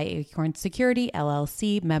Acorns by Acorns Security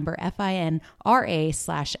LLC, member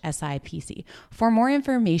FINRA/SIPC. For more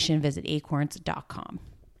information, visit acorns.com.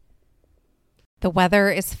 The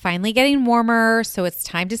weather is finally getting warmer, so it's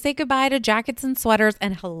time to say goodbye to jackets and sweaters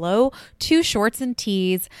and hello to shorts and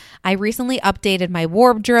tees. I recently updated my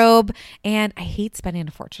wardrobe, and I hate spending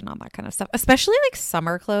a fortune on that kind of stuff, especially like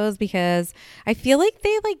summer clothes, because I feel like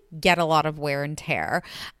they get a lot of wear and tear.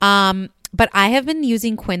 But I have been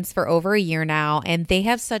using Quince for over a year now, and they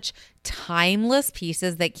have such timeless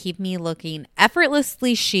pieces that keep me looking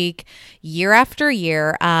effortlessly chic year after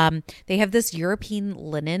year. They have this European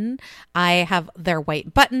linen. I have their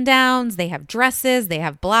white button downs. They have dresses. They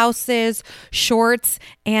have blouses, shorts,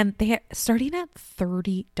 and they are starting at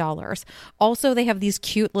 $30. Also, they have these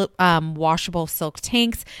cute washable silk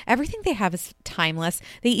tanks. Everything they have is timeless.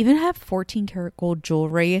 They even have 14 karat gold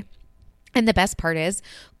jewelry. And the best part is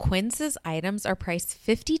Quince's items are priced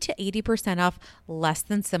 50 to 80% off less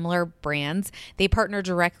than similar brands. They partner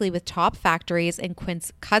directly with top factories, and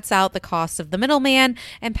Quince cuts out the cost of the middleman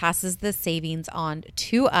and passes the savings on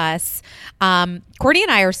to us. Courtney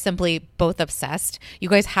and I are simply both obsessed. You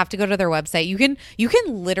guys have to go to their website. You can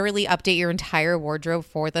literally update your entire wardrobe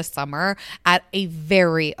for the summer at a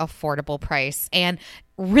very affordable price and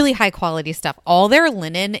really high quality stuff. All their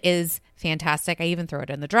linen is fantastic. I even throw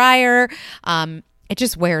it in the dryer. It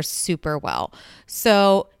just wears super well.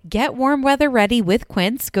 So get warm weather ready with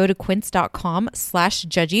Quince. Go to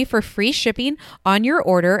quince.com/judgy for free shipping on your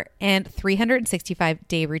order and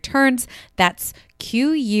 365-day returns. That's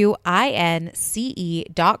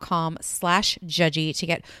QUINCE.com/judgy to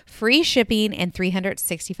get free shipping and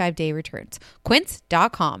 365-day returns.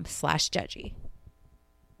 Quince.com/judgy.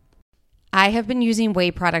 I have been using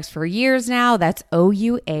Ouai products for years now. That's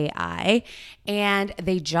OUAI. And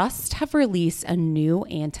they just have released a new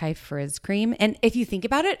anti-frizz cream. And if you think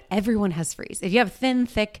about it, everyone has frizz. If you have thin,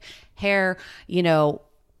 thick hair,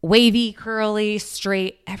 wavy, curly,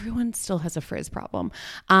 straight, everyone still has a frizz problem.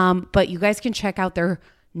 But you guys can check out their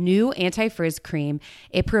new anti-frizz cream.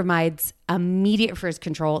 It provides immediate frizz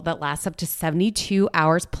control that lasts up to 72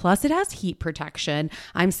 hours. Plus it has heat protection.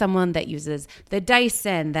 I'm someone that uses the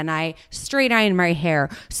Dyson, then I straight iron my hair.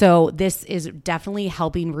 So this is definitely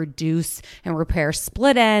helping reduce and repair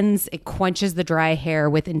split ends. It quenches the dry hair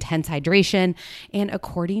with intense hydration. And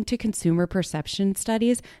according to consumer perception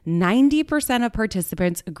studies, 90% of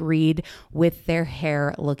participants agreed with their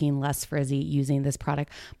hair looking less frizzy using this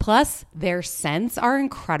product. Plus, their scents are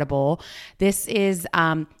incredible. This is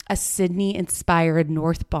a Sydney-inspired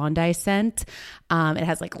North Bondi scent. It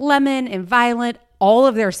has like lemon and violet. All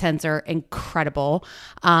of their scents are incredible.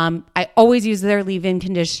 I always use their leave-in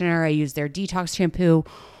conditioner. I use their detox shampoo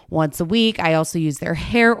once a week. I also use their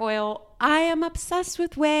hair oil. I am obsessed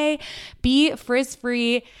with Ouai. Be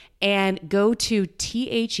frizz-free and go to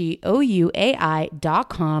theouai.com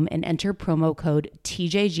and enter promo code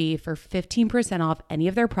TJG for 15% off any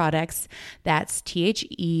of their products. That's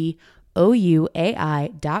theouai.com,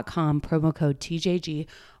 promo code TJG.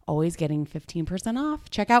 Always getting 15%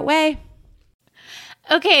 off. Check out Ouai.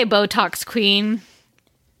 Okay, Botox Queen.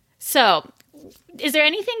 So, is there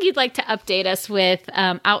anything you'd like to update us with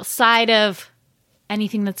outside of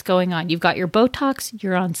anything that's going on? You've got your Botox.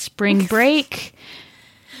 You're on spring break.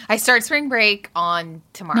 I start spring break on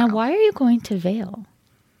tomorrow. Now, why are you going to Vail?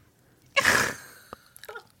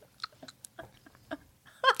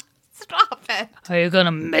 Stop it. Are you going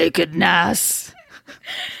to make it nice?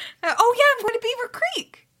 Oh, yeah, I'm going to Beaver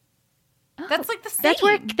Creek. That's like the same.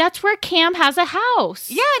 That's where Cam has a house.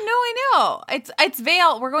 Yeah, no, I know. It's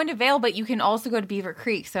Vail. We're going to Vail, but you can also go to Beaver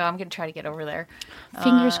Creek, so I'm going to try to get over there.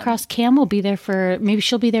 Fingers crossed Cam will be there maybe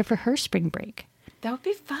she'll be there for her spring break. That would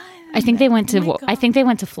be fun. I think they went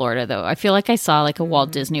to Florida though. I feel like I saw like a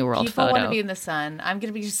Walt Disney World People photo. want to be in the sun. I'm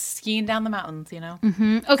going to be just skiing down the mountains, you know?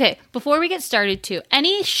 Mm-hmm. Okay, before we get started too,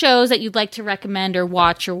 any shows that you'd like to recommend or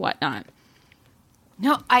watch or whatnot?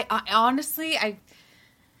 No, I honestly, I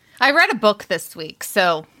read a book this week,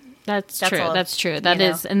 so that's true. That's true. That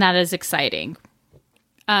is exciting.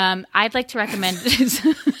 I'd like to recommend.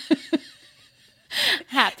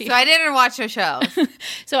 Happy. So I didn't watch a show.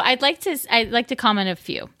 So I'd like to comment a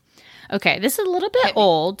few. Okay, this is a little bit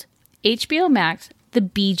old. HBO Max, the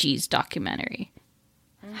Bee Gees documentary.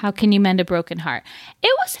 How Can You Mend a Broken Heart?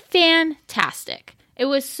 It was fantastic. It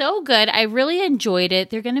was so good. I really enjoyed it.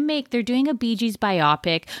 They're doing a Bee Gees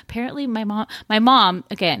biopic. Apparently my mom,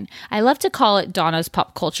 again, I love to call it Donna's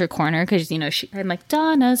Pop Culture Corner because, I'm like,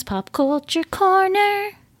 Donna's Pop Culture Corner.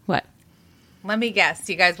 What? Let me guess.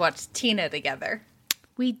 You guys watched Tina together.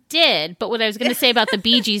 We did, but what I was going to say about the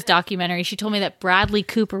Bee Gees documentary, she told me that Bradley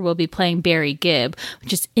Cooper will be playing Barry Gibb,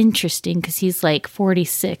 which is interesting because he's like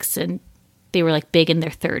 46 and they were like big in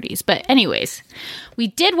their 30s. But anyways, we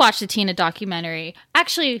did watch the Tina documentary.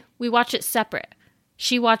 Actually, we watched it separate.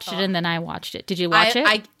 She watched it and then I watched it. Did you watch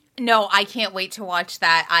it? No, I can't wait to watch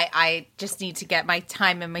that. I just need to get my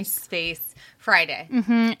time and my space Friday.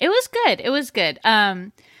 Mm-hmm. It was good. It was good.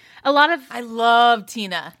 I love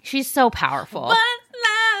Tina. She's so powerful. What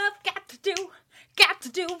love got to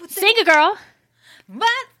do with Sing it, girl.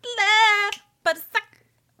 What love but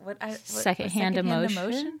a secondhand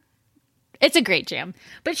emotion? It's a great jam.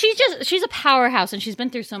 But she's a powerhouse and she's been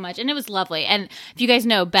through so much. And it was lovely. And if you guys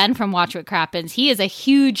know Ben from Watch What Crappens, he is a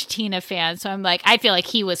huge Tina fan. So I feel like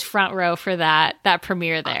he was front row for that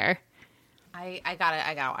premiere there. I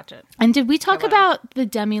gotta watch it. And did we talk about the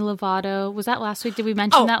Demi Lovato? Was that last week? Did we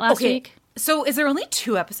mention that last week? So is there only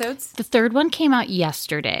 2 episodes? The third one came out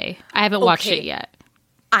yesterday. I haven't watched it yet.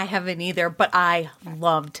 I haven't either, but I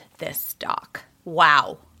loved this doc.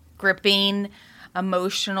 Wow. Gripping,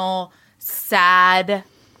 emotional, sad,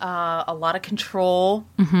 a lot of control.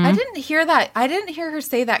 Mm-hmm. I didn't hear that. I didn't hear her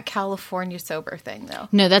say that California sober thing, though.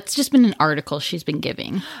 No, that's just been an article she's been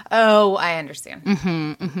giving. Oh, I understand.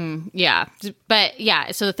 Mm-hmm, mm-hmm. Yeah. But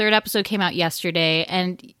yeah, so the third episode came out yesterday,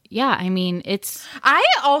 and yeah, I mean, it's... I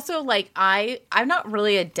also, I'm not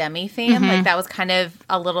really a Demi fan. Mm-hmm. Like, that was kind of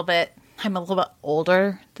I'm a little bit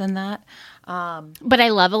older than that. But I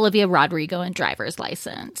love Olivia Rodrigo and Driver's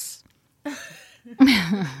License.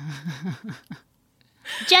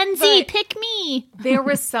 Gen Z, pick me. There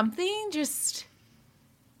was something just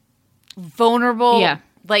vulnerable. Yeah.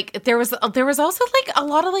 Like there was also like a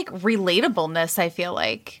lot of like relatableness, I feel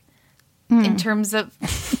like, in terms of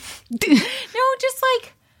just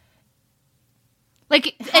like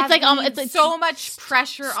it's like so much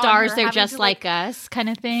pressure on stars her, they're just like us kind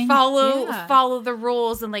of thing. Follow the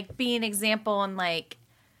rules and like be an example and like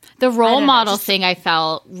The role model thing, I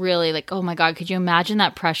felt really like, oh my God, could you imagine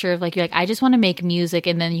that pressure of like, you're like, I just want to make music.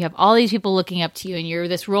 And then you have all these people looking up to you and you're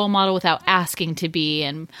this role model without asking to be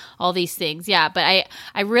and all these things. Yeah. But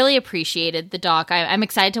I really appreciated the doc. I'm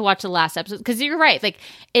excited to watch the last episode because you're right. Like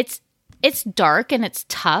it's dark and it's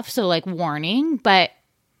tough. So like warning, but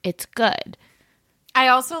it's good. I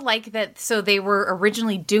also like that. So they were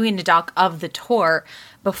originally doing a doc of the tour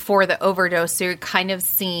before the overdose. So you're kind of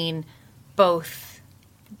seeing both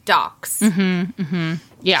docs. Yeah.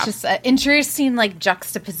 It's just an interesting like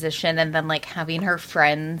juxtaposition and then like having her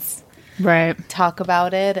friends talk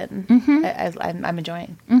about it. And I'm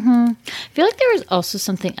enjoying. I feel like there was also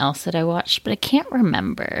something else that I watched, but I can't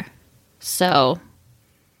remember. So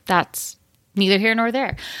that's neither here nor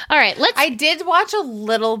there. All right, I did watch a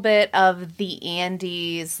little bit of the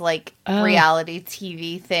Andes reality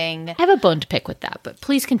TV thing. I have a bone to pick with that, but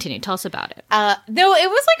please continue. Tell us about it. No, it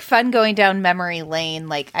was like fun going down memory lane.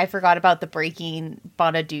 Like I forgot about the Breaking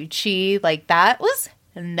Bonaducci. Like that was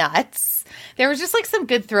nuts. There was just like some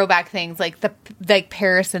good throwback things, like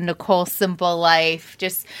Paris and Nicole Simple Life.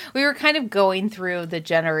 Just we were kind of going through the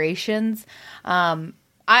generations.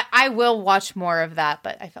 I will watch more of that,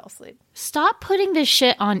 but I fell asleep. Stop putting this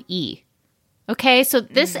shit on E. Okay, so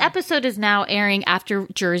this episode is now airing after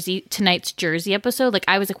tonight's Jersey episode. Like,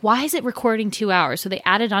 I was like, why is it recording 2 hours? So they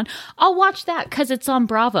added on, I'll watch that because it's on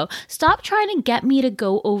Bravo. Stop trying to get me to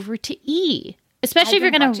go over to E. Especially if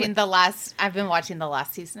you're going to... I've been watching the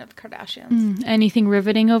last season of The Kardashians. Anything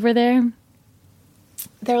riveting over there?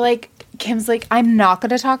 They're like, Kim's like, I'm not going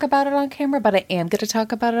to talk about it on camera, but I am going to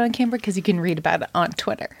talk about it on camera because you can read about it on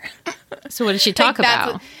Twitter. So what did she talk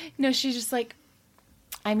about? No, she's just like,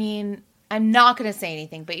 I mean, I'm not going to say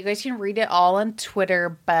anything, but you guys can read it all on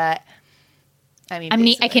Twitter, but I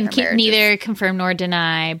can neither confirm nor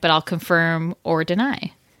deny, but I'll confirm or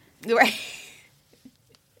deny. Right.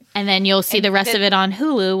 And then you'll see the rest of it on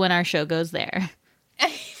Hulu when our show goes there.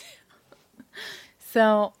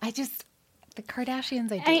 So the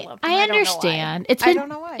Kardashians, I love them. I understand. I don't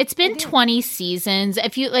know why. It's been 20 seasons.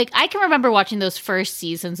 If you like, I can remember watching those first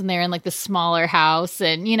seasons and they're in like the smaller house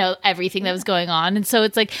and everything that was going on. And so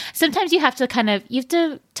it's like sometimes you have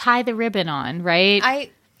to tie the ribbon on, right?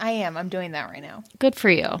 I am. I'm doing that right now. Good for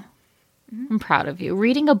you. I'm proud of you.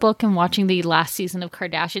 Reading a book and watching the last season of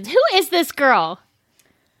Kardashians. Who is this girl?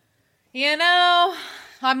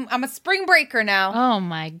 I'm a spring breaker now. Oh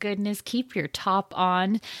my goodness. Keep your top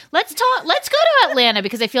on. Let's go to Atlanta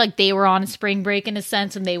because I feel like they were on a spring break in a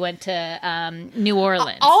sense and they went to New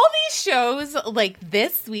Orleans. All these shows, like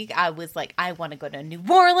this week, I was like, I want to go to New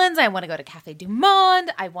Orleans. I want to go to Cafe Du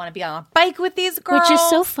Monde. I want to be on a bike with these girls. Which is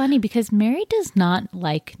so funny because Mary does not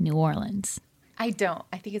like New Orleans. I don't.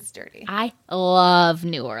 I think it's dirty. I love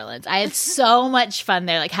New Orleans. I had so much fun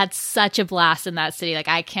there. Like, had such a blast in that city. Like,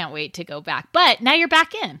 I can't wait to go back. But now you're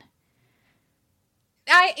back in.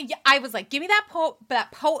 I was like, give me that po'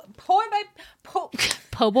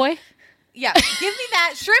 boy. Yeah, give me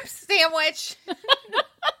that shrimp sandwich.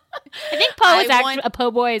 I think a po'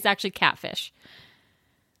 boy is actually catfish.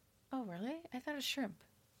 Oh, really? I thought it was shrimp.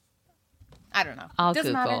 I don't know. I'll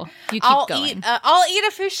Google. Matter. You keep going. I'll eat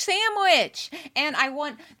a fish sandwich, and I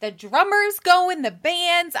want the drummers going, the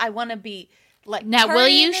bands. I want to be like. Now, will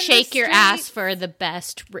you shake your ass for the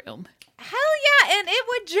best room? Hell yeah, and it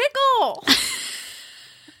would jiggle.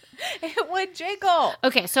 It would jiggle.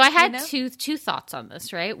 Okay, so I had two thoughts on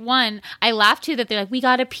this. Right, one, I laughed too that they're like, we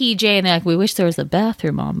got a PJ, and they're like, we wish there was a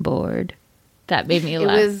bathroom on board. That made me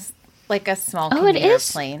laugh. It was like a small commuter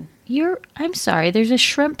plane. I'm sorry. There's a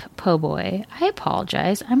shrimp po' boy. I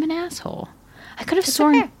apologize. I'm an asshole. I could have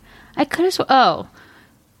sworn. Okay. I could have sworn. Oh.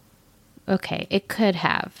 Okay. It could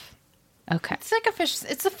have. Okay. It's like a fish.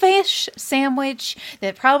 It's a fish sandwich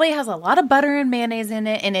that probably has a lot of butter and mayonnaise in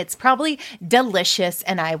it, and it's probably delicious.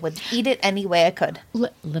 And I would eat it any way I could.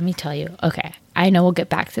 Let me tell you. Okay. I know we'll get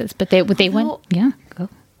back to this, but they went. Yeah. Go.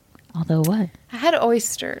 Although what? I had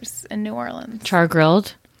oysters in New Orleans. Char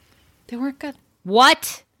grilled. They weren't good.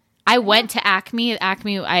 What? I went to Acme.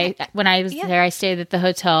 When I was there, I stayed at the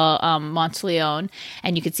hotel Monteleone,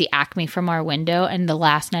 and you could see Acme from our window. And the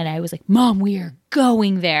last night, I was like, "Mom, we are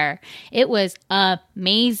going there." It was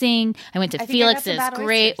amazing. I went to Felix's,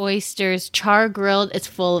 great oysters, char grilled. It's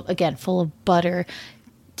full of butter.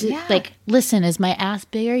 Like, listen, is my ass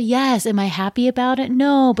bigger? Yes. Am I happy about it?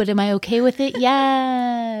 No. But am I okay with it?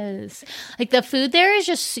 Yes. Like, the food there is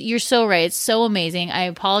just, you're so right. It's so amazing. I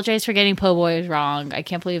apologize for getting po' boys wrong. I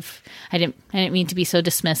can't believe I didn't mean to be so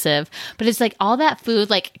dismissive. But it's like all that food,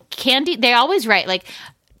 like candy, they're always right. Like,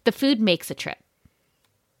 the food makes a trip.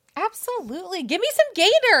 Absolutely. Give me some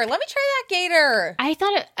gator. Let me try that gator. I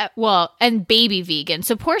thought and baby vegan.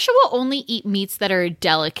 So Portia will only eat meats that are a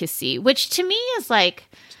delicacy, which to me is like,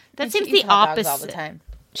 that And seems she eats the hot dogs opposite. all the time.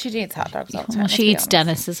 She eats hot dogs all the time. Well, let's she be eats honest.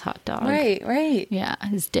 Dennis's hot dog. Right. Yeah,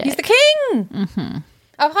 his dick. He's the king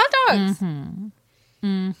of hot dogs.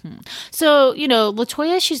 So,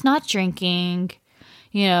 LaToya, she's not drinking.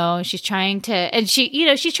 She's trying to, and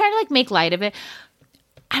she's trying to like make light of it.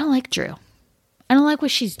 I don't like Drew. I don't like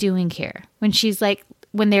what she's doing here. When she's like,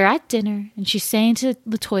 when they're at dinner and she's saying to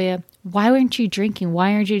LaToya, why aren't you drinking?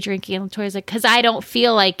 Why aren't you drinking? And LaToya's like, because I don't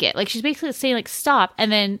feel like it. Like, she's basically saying, like, stop.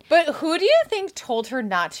 And then. But who do you think told her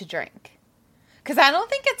not to drink? Because I don't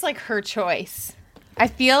think it's like her choice. I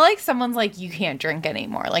feel like someone's like, you can't drink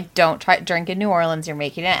anymore. Like, don't try drink in New Orleans. You're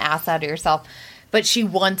making an ass out of yourself. But she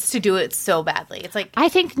wants to do it so badly. It's like, I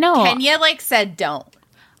think, no. Kenya like said don't.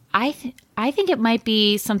 I think it might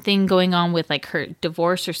be something going on with like her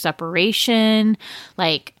divorce or separation.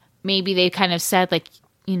 Like maybe they kind of said like,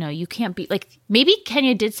 you can't be like, maybe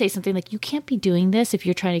Kenya did say something like, you can't be doing this if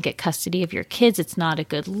you're trying to get custody of your kids. It's not a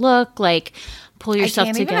good look. Like pull yourself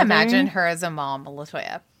together. I can't even imagine her as a mom,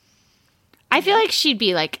 LaToya. I feel like she'd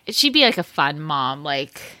be like a fun mom.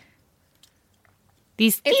 Like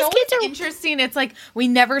these kids are interesting. It's like we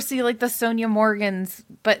never see like the Sonia Morgans,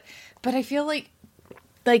 but I feel like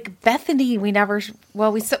Bethany, we never.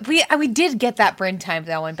 Well, we did get that Bryn time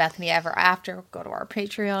though in Bethany Ever After. Go to our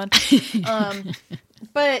Patreon.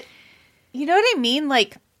 But you know what I mean?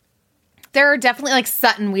 Like there are definitely like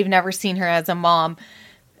Sutton. We've never seen her as a mom.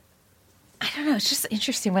 I don't know. It's just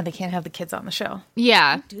interesting when they can't have the kids on the show.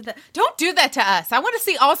 Yeah. Don't do that to us. I want to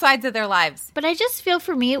see all sides of their lives. But I just feel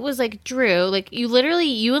for me, it was like, Drew, like you and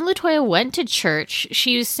LaToya went to church.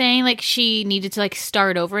 She was saying like she needed to like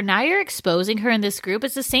start over. Now you're exposing her in this group.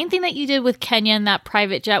 It's the same thing that you did with Kenya in that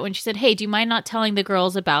private jet when she said, hey, do you mind not telling the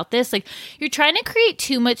girls about this? Like you're trying to create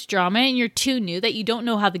too much drama and you're too new that you don't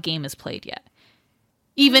know how the game is played yet.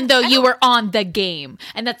 Even though you were on the game.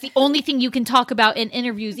 And that's the only thing you can talk about in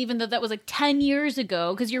interviews, even though that was like 10 years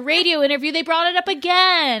ago. Because your radio interview, they brought it up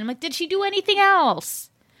again. I'm like, did she do anything else?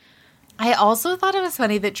 I also thought it was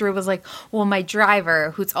funny that Drew was like, well, my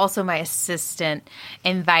driver, who's also my assistant,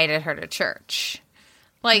 invited her to church.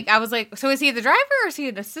 Like, I was like, so is he the driver or is he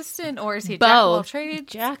an assistant or is he a jack of all trades?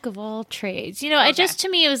 Jack of all trades. It just,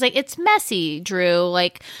 to me, it was like, it's messy, Drew.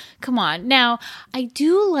 Like, come on. Now, I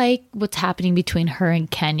do like what's happening between her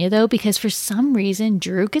and Kenya, though, because for some reason,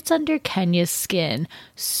 Drew gets under Kenya's skin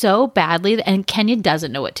so badly and Kenya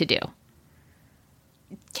doesn't know what to do.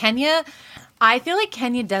 I feel like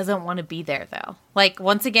Kenya doesn't want to be there, though. Like,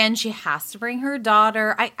 once again, she has to bring her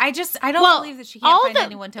daughter. I don't believe that she can't find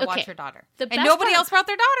anyone to watch her daughter. And nobody else brought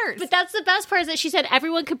their daughters. But that's the best part is that she said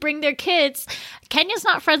everyone could bring their kids. Two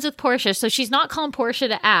not friends with Portia, so she's not calling Portia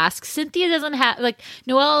to ask. Cynthia doesn't have, like,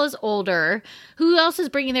 Noelle is older. Who else is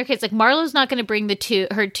bringing their kids? Like, Marlo's not going to bring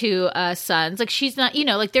her two sons. Like, she's not,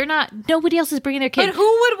 like, they're not, nobody else is bringing their kid. But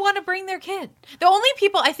who would want to bring their kid? The only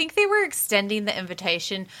people, I think they were extending the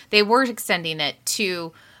invitation. They were extending it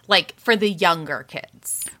to, like, for the younger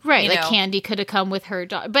kids. Right. Like, Candy could have come with her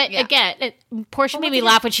daughter. But again, Portia made me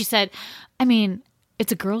laugh when she said, I mean,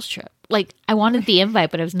 it's a girls' trip. Like, I wanted the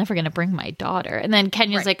invite, but I was never going to bring my daughter. And then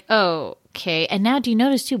Kenya's like, oh, okay. And now, do you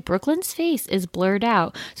notice, too, Brooklyn's face is blurred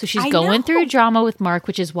out. So she's going through drama with Mark,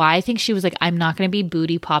 which is why I think she was like, I'm not going to be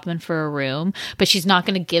booty popping for a room. But she's not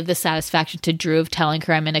going to give the satisfaction to Drew of telling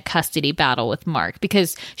her I'm in a custody battle with Mark.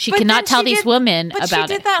 Because she cannot tell these women about it. But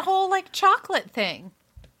she did that whole, like, chocolate thing.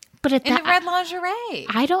 But in the red lingerie.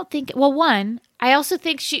 I don't think, well, one, I also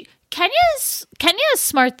think Kenya is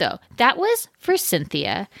smart, though. That was for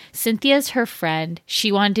Cynthia. Cynthia's her friend.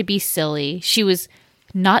 She wanted to be silly. She was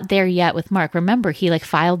not there yet with Mark. Remember, he like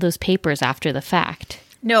filed those papers after the fact.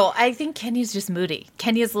 No, I think Kenya's just moody.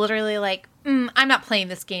 Kenya's literally like, I'm not playing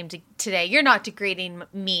this game today. You're not degrading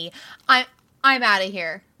me. I'm out of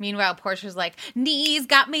here. Meanwhile, Portia's like, knees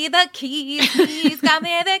got me the keys. Knees got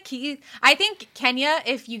me the keys. I think Kenya,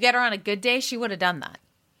 if you get her on a good day, she would have done that.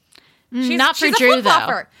 Not for Drew,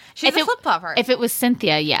 though. She's a flip-flopper. If it was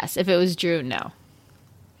Cynthia, yes. If it was Drew, no.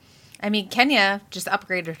 I mean, Kenya just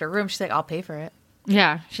upgraded her room. She's like, I'll pay for it.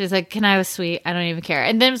 Yeah. She's like, can I have a suite? I don't even care.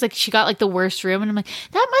 And then it was like, she got like the worst room. And I'm like,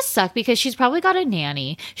 that must suck because she's probably got a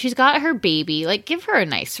nanny. She's got her baby. Like, give her a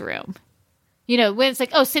nice room. When it's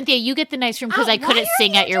like, oh, Cynthia, you get the nice room because I couldn't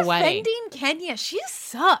sing at your wedding. Defending Kenya, she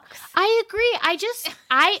sucks. I agree.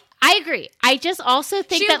 I agree. I just also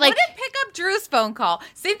think that like she wouldn't pick up Drew's phone call.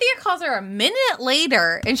 Cynthia calls her a minute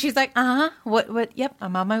later, and she's like, what? Yep,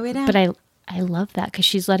 I'm on my way down. But I love that because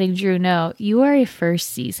she's letting Drew know you are a first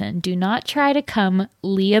season. Do not try to come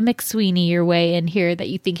Leah McSweeney your way in here that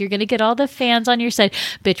you think you're going to get all the fans on your side.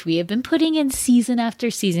 Bitch, we have been putting in season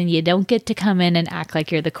after season. You don't get to come in and act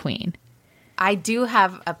like you're the queen. I do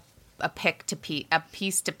have a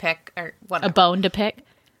piece to pick, or whatever. A bone to pick?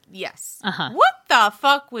 Yes. Uh-huh. What the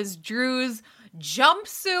fuck was Drew's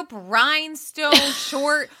jumpsuit rhinestone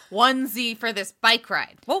short onesie for this bike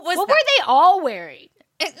ride? What was What that? were they all wearing?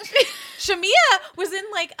 Shamia was in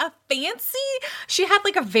like a fancy, she had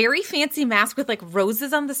like a very fancy mask with like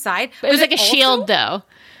roses on the side. It was like a also, shield though.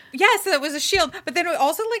 Yes, it was a shield. But then it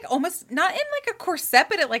also like almost not in like a corset,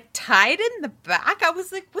 but it like tied in the back. I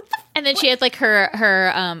was like, what the And then she had like her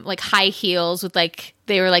like high heels with like,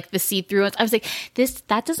 they were like the see-through ones. I was like,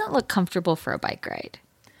 that doesn't look comfortable for a bike ride.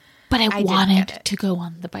 But I wanted to go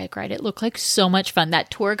on the bike ride. It looked like so much fun.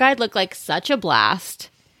 That tour guide looked like such a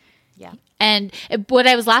blast. Yeah. And what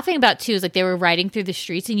I was laughing about too is like they were riding through the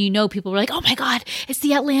streets and people were like, oh my God, it's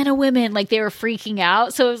the Atlanta women. Like they were freaking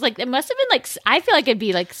out. So it was like, it must have been like, I feel like it'd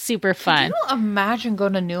be like super fun. Can you imagine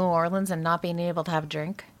going to New Orleans and not being able to have a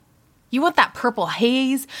drink? You want that purple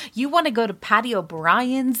haze? You want to go to Patty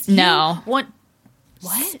O'Brien's? No. You want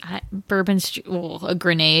what? Bourbon Street, a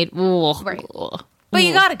grenade. Ooh, Right. Ooh. But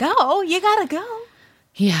you gotta go. You gotta go.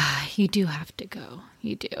 Yeah, you do have to go.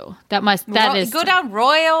 You do. That is Go down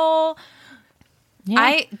Royal.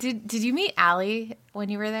 Yeah. Did you meet Allie when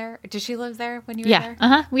you were there? Did she live there when you were Yeah. there?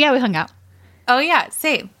 Uh-huh. Yeah, we hung out. Oh yeah,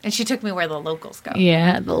 same. And she took me where the locals go.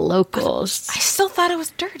 Yeah, the locals. I still thought it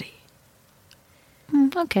was dirty.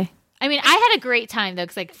 Okay. I mean, I had a great time though,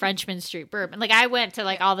 because like Frenchman Street Bourbon, like I went to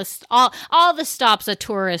like all the stops a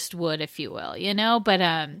tourist would, if you will, you know. But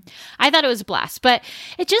I thought it was a blast. But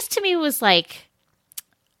it just to me was like,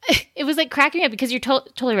 it was like cracking me up because you're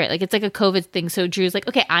totally right. Like it's like a COVID thing. So Drew's like,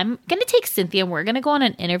 okay, I'm gonna take Cynthia and we're gonna go on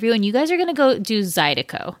an interview, and you guys are gonna go do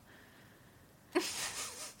Zydeco.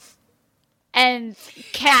 And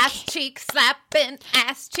Ass cheek slapping,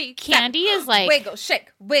 ass cheek. Candy is like wiggle,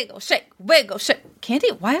 shake, wiggle, shake, wiggle, shake. Candy,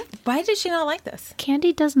 why did she not like this?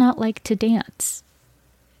 Candy does not like to dance.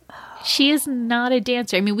 She is not a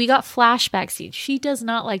dancer. I mean, we got flashback scenes. She does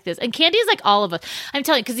not like this. And Candy is like all of us. I'm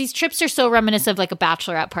telling you, because these trips are so reminiscent of like a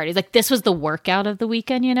bachelorette party. Like this was the workout of the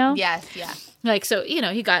weekend, you know? Yes, yeah. Like, so, you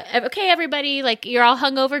know, you got, okay, everybody, like you're all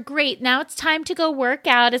hungover. Great. Now it's time to go work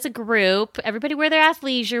out as a group. Everybody wear their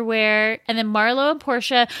athleisure wear. And then Marlo and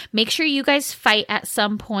Portia, make sure you guys fight at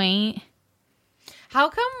some point. How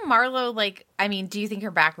come Marlo, like, I mean, do you think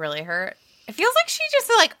her back really hurt? It feels like she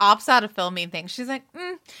just like opts out of filming things. She's like,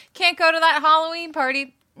 can't go to that Halloween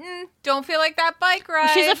party. Don't feel like that bike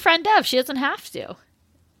ride. She's a friend of. She doesn't have to.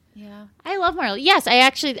 Yeah. I love Marlo. Yes,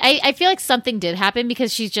 I feel like something did happen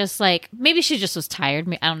because she's just like, maybe she just was tired.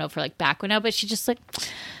 I don't know if her like back went out, but she's just like,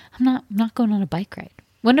 I'm not going on a bike ride.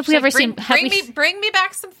 When have we ever seen? Bring me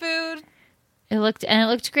back some food. It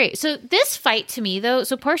looked great. So this fight to me though,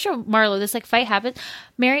 so Portia Marlo, this like fight happens.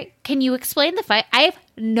 Mary, can you explain the fight? I have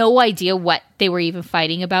no idea what they were even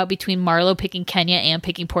fighting about between Marlo picking Kenya and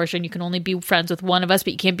picking Portia, and you can only be friends with one of us,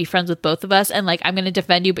 but you can't be friends with both of us. And like, I'm going to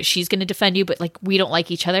defend you, but she's going to defend you, but like, we don't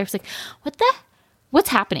like each other. It's like, what's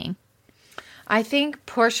happening? I think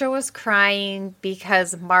Portia was crying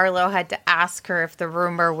because Marlo had to ask her if the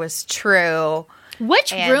rumor was true.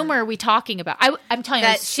 Which rumor are we talking about? I'm telling you,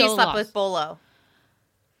 that she slept with Bolo.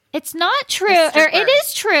 It's not true. Or it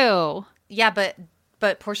is true. Yeah,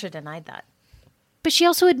 but Portia denied that. But she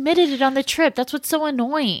also admitted it on the trip. That's what's so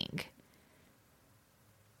annoying.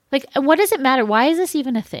 Like, what does it matter? Why is this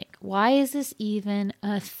even a thing? Why is this even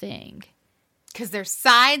a thing? Because there's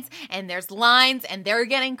sides and there's lines and they're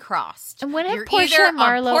getting crossed. And when have Portia and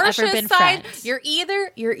Marlo ever been friends? You're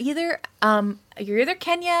either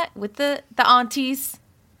Kenya with the aunties,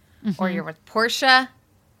 or you're with Portia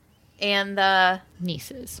and the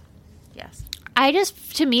nieces. Yes.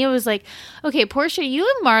 To me, it was like, okay, Portia, you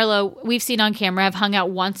and Marlo, we've seen on camera, have hung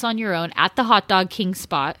out once on your own at the Hot Dog King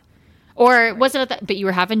spot. Or wasn't it that, but you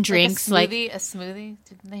were having drinks. Like a smoothie?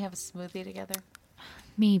 Didn't they have a smoothie together?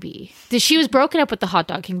 Maybe. She was broken up with the Hot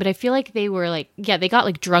Dog King, but I feel like they were like, yeah, they got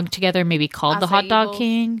like drunk together, maybe called the Hot Dog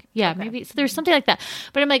King. Yeah, okay. Maybe. So there's something like that.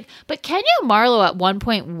 But I'm like, but Kenya and Marlo at one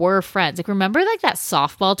point were friends. Like, remember like that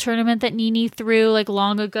softball tournament that Nene threw like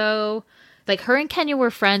long ago? Like her and Kenya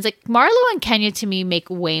were friends. Like Marlo and Kenya to me make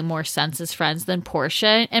way more sense as friends than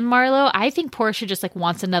Portia and Marlo. I think Portia just like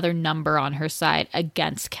wants another number on her side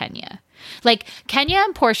against Kenya. Like Kenya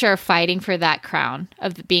and Portia are fighting for that crown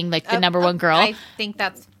of being like the number one girl. I think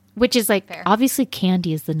that's which is like fair. Obviously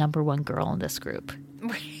Candy is the number one girl in this group.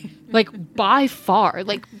 Like by far.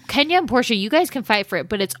 Like Kenya and Portia, you guys can fight for it,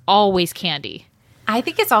 but it's always Candy. I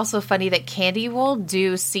think it's also funny that Candy will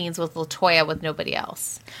do scenes with LaToya with nobody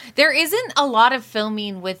else. There isn't a lot of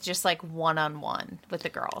filming with just like one-on-one with the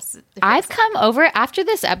girls. I've come over after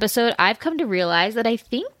this episode, I've come to realize that I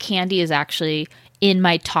think Candy is actually in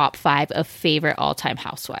my top 5 of favorite all-time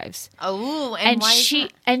housewives. Oh, and why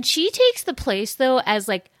she takes the place though as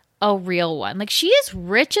like a real one. Like, she is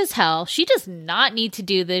rich as hell. She does not need to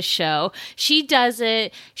do this show. She does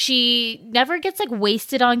it. She never gets like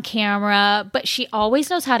wasted on camera, but she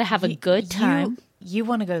always knows how to have a good time. You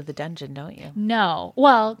want to go to the dungeon, don't you? No.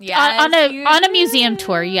 Well, yes, on a museum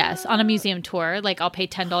tour, yes. On a museum tour, like I'll pay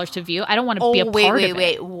 $10 to view. I don't want to be a part of it.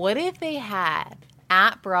 Wait. What if they had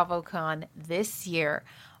at BravoCon this year?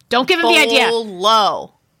 Don't give him the idea.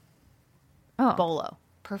 Bolo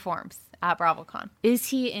performs at BravoCon. Is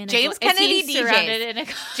he in James Kennedy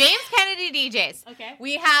DJs? James Kennedy DJs. Okay.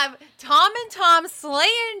 We have Tom and Tom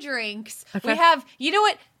slaying drinks. Okay. We have, you know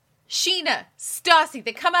what? Sheena, Stassi,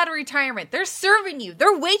 they come out of retirement. They're serving you.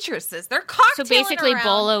 They're waitresses. They're cocktailing So basically, around.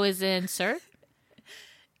 Bolo is in Sir?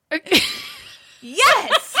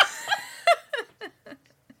 Yes.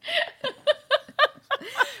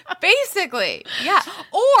 Basically, yeah.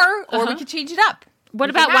 Or we could change it up.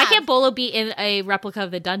 Why can't Bolo be in a replica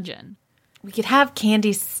of the dungeon? We could have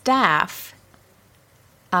Candy's staff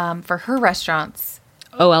for her restaurants.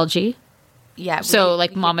 OLG? Yeah. So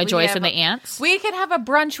like Mama Joyce and the Ants? We could have a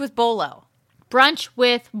brunch with Bolo. Brunch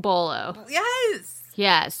with Bolo. Yes.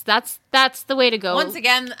 Yes, that's the way to go. Once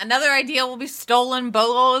again, another idea will be stolen.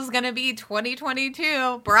 Bolo is going to be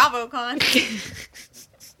 2022 BravoCon.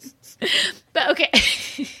 But okay.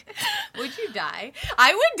 Would you die?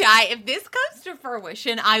 I would die. If this comes to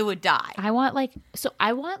fruition, I would die. I want like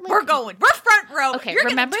We're going. We're front row. Okay, You're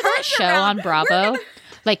remember gonna that show turn around. on Bravo?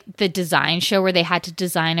 Like the design show where they had to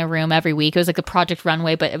design a room every week. It was like a Project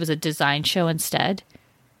Runway, but it was a design show instead.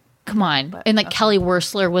 Come on. And like Kelly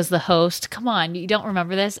Wersler was the host. Come on. You don't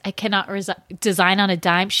remember this? I cannot design on a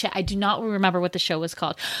dime. Shit, I do not remember what the show was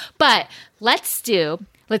called. But let's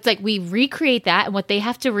we recreate that, and what they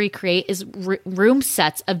have to recreate is room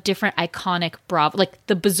sets of different iconic Bravo, like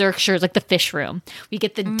the Berserkshires, like the fish room. We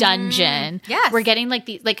get the dungeon. Yes. We're getting Tom.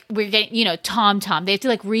 They have to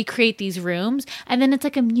like recreate these rooms, and then it's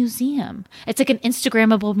like a museum. It's like an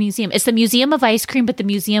Instagrammable museum. It's the Museum of Ice Cream, but the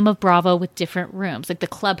Museum of Bravo with different rooms, like the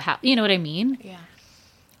clubhouse. You know what I mean? Yeah.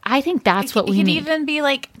 I think that's what we need. It could even be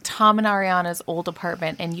like Tom and Ariana's old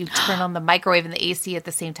apartment, and you turn on the microwave and the AC at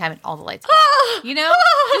the same time, and all the lights go off. You know?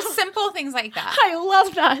 Just simple things like that. I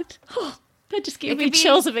love that. That just gave me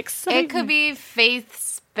chills of excitement. It could be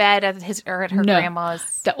Faith's bed at her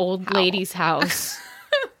grandma's. The old lady's house.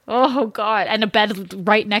 Oh, God. And a bed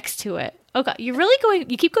right next to it. Oh, God. You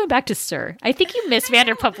keep going back to Sir. I think you miss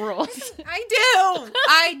Vanderpump Rules.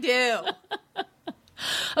 I do.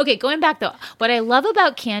 Okay, going back though, what I love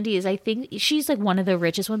about Candy is I think she's like one of the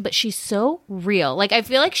richest ones, but she's so real. Like I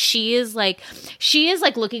feel like she is like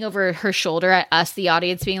looking over her shoulder at us, the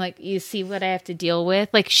audience, being like, you see what I have to deal with?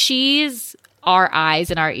 Like she's our eyes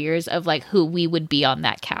and our ears of like who we would be on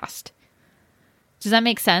that cast. Does that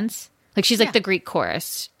make sense? Like she's like the Greek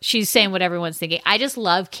chorus. She's saying what everyone's thinking. I just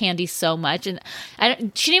love Candy so much, and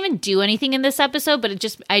she didn't even do anything in this episode, but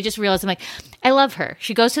I just realized I'm like, I love her.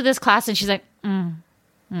 She goes to this class and she's like, I'm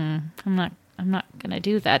not gonna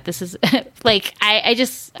do that. This is like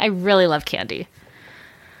I really love Candy.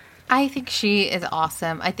 I think she is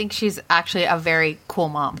awesome. I think she's actually a very cool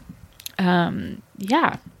mom.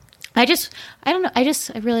 Yeah. I don't know. I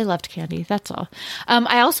really loved Candy. That's all.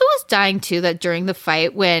 I also was dying too that during the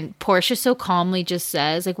fight when Portia so calmly just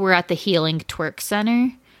says like we're at the Healing Twerk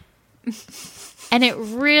Center, and it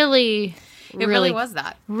really was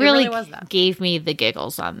that. Really was that. Gave me the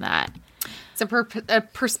giggles on that. It's a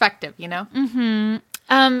perspective, you know?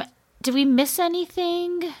 Mm-hmm. Did we miss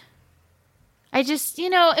anything? I just,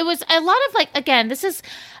 it was a lot of like, again, this is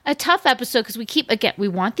a tough episode because we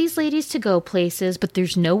want these ladies to go places, but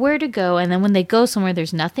there's nowhere to go. And then when they go somewhere,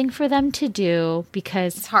 there's nothing for them to do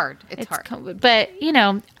because it's hard. It's hard. COVID. But,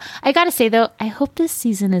 I got to say though, I hope this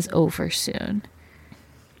season is over soon.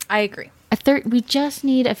 I agree. We just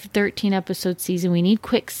need a 13 episode season. We need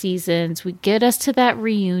quick seasons. We get us to that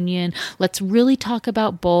reunion. Let's really talk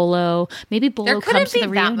about Bolo. Maybe Bolo comes to the reunion. There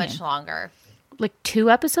couldn't be that much longer. Like 2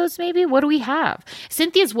 episodes maybe? What do we have?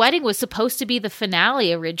 Cynthia's wedding was supposed to be the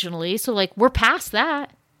finale originally. So like we're past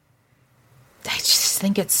that. I just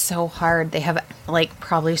think it's so hard. They have like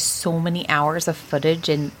probably so many hours of footage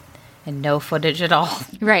and no footage at all.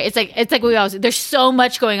 Right. It's like we always, there's so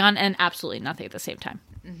much going on and absolutely nothing at the same time.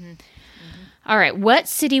 Mm-hmm. All right, what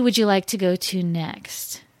city would you like to go to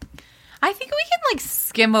next? I think we can like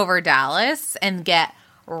skim over Dallas and get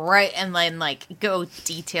right and then like go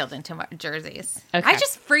detailed into my jerseys. Okay. I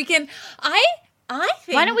just freaking I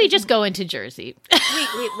think. Why don't we just go into Jersey?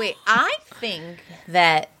 Wait. I think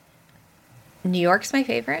that New York's my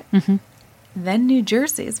favorite. Then New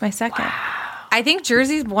Jersey is my second. Wow. I think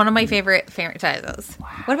Jersey's one of my favorite franchises. Wow.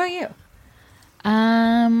 What about you?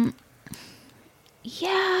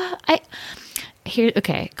 Yeah,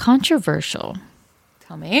 controversial.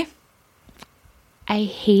 Tell me. I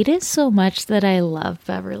hate it so much that I love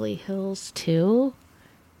Beverly Hills too.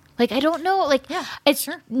 Like, I don't know, like, it's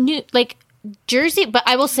new, like, Jersey, but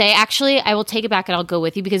I will say, actually, I will take it back and I'll go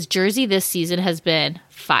with you because Jersey this season has been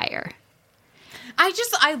fire.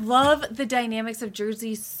 I love the dynamics of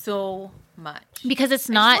Jersey so much. Because it's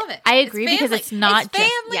not, I agree, because it's not it's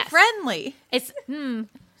family friendly. It's,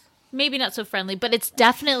 maybe not so friendly, but it's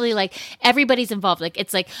definitely like everybody's involved. Like,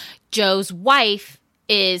 it's like Joe's wife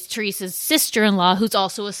is Teresa's sister-in-law, who's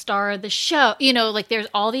also a star of the show. You know, like there's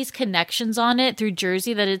all these connections on it through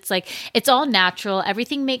Jersey that it's like, it's all natural.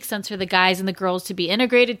 Everything makes sense for the guys and the girls to be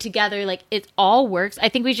integrated together. Like it all works. I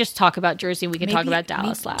think we just talk about Jersey and we can talk about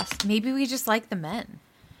Dallas last. Maybe we just like the men.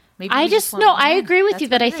 Maybe I agree with you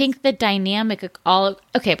that I think the dynamic of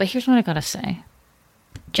okay, but here's what I gotta say.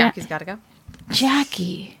 Jackie's gotta go.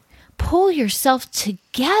 Jackie, pull yourself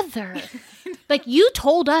together. Like you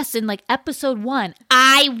told us in like episode 1,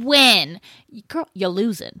 I win. Girl, you're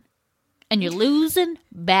losing. And you're losing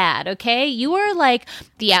bad, okay? You are like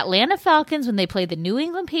the Atlanta Falcons when they played the New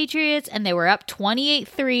England Patriots and they were up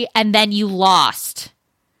 28-3 and then you lost.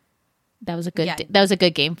 That was a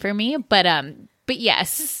good game for me, but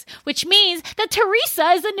yes, which means that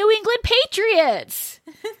Teresa is the New England Patriots.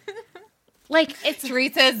 Like,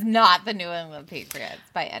 Teresa is not the New England Patriots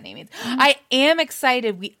by any means. I am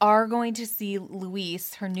excited. We are going to see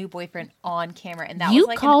Luis, her new boyfriend, on camera, and that was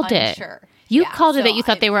like called an unsure. You called it that you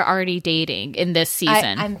thought they were already dating in this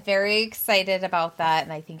season. I'm very excited about that,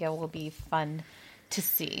 and I think it will be fun to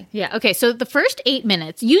see. Yeah. Okay. So the first 8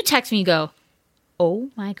 minutes, you text me, you go, "Oh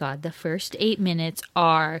my God, the first 8 minutes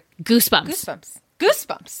are goosebumps."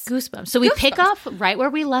 So we pick off right where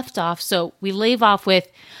we left off. So we leave off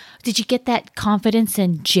with, did you get that confidence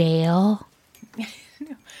in jail?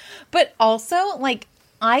 But also, like,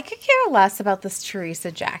 I could care less about this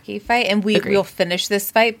Teresa-Jackie fight, and we'll finish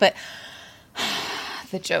this fight, but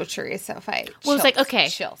the Joe-Teresa fight. Well, it's like, okay,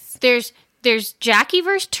 chills. There's Jackie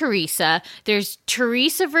versus Teresa. There's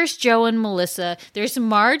Teresa versus Joe and Melissa. There's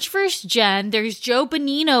Marge versus Jen. There's Joe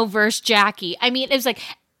Bonino versus Jackie. I mean, it was like,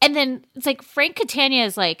 and then it's like Frank Catania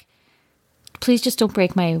is like, please just don't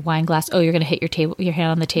break my wine glass. Oh, you're going to hit your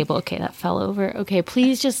hand on the table. Okay, that fell over. Okay,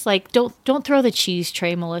 please just like, don't throw the cheese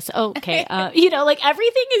tray, Melissa. Oh, okay. Like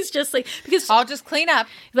everything is just like, because I'll just clean up.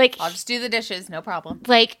 Like, I'll just do the dishes. No problem.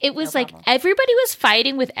 Like it was everybody was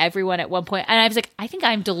fighting with everyone at one point. And I was like, I think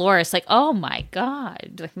I'm Dolores. Like, oh my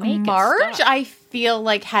God. Like, Marge, I feel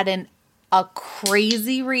like had a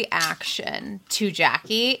crazy reaction to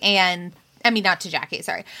Jackie not to Jackie,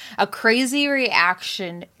 sorry. A crazy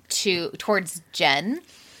reaction towards Jen,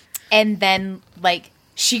 and then like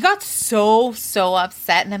she got so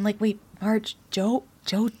upset, and I'm like, wait, Marge, Joe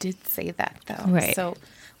did say that though, right? So,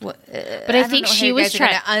 but I think she was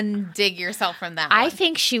trying to undig yourself from that. I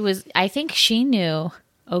think she knew.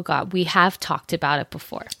 Oh God, we have talked about it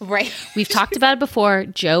before, right? We've talked about it before.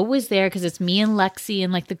 Joe was there because it's me and Lexi,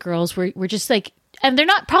 and like the girls were just like. And they're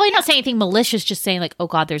probably not saying anything malicious, just saying like, "Oh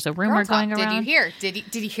God, there's a rumor going around." Did you hear?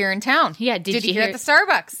 Did you hear in town? Yeah. Did you hear at the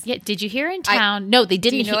Starbucks? Yeah. Did you hear in town? No, they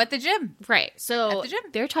didn't. Do you know at the gym? Right. So at the gym.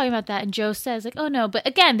 They're talking about that, and Joe says like, "Oh no," but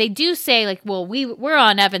again, they do say like, "Well, we're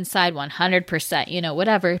on Evan's side 100%,"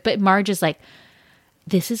 whatever. But Marge is like,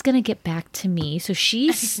 this is going to get back to me. So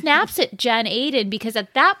she snaps at Jen Aiden because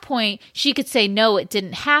at that point she could say, no, it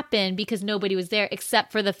didn't happen because nobody was there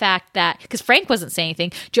except for the fact that, because Frank wasn't saying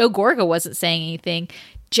anything, Joe Gorga wasn't saying anything.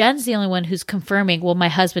 Jen's the only one who's confirming, well, my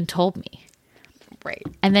husband told me. Right.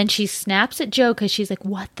 And then she snaps at Joe because she's like,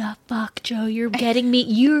 what the fuck, Joe? You're getting me.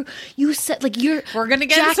 You said like we're going to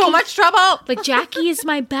get in so much trouble. Like Jackie is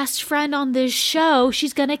my best friend on this show.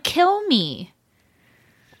 She's going to kill me.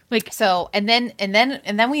 Like so, and then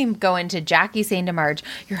we go into Jackie saying to Marge,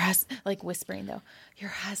 "Your husband," like whispering though, "Your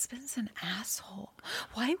husband's an asshole.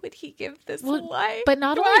 Why would he give this life?" But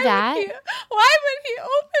not only that, why would he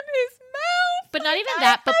open his mouth? But not even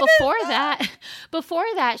that. But before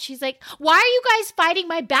that, she's like, "Why are you guys fighting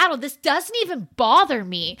my battle? This doesn't even bother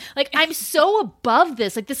me. Like I'm so above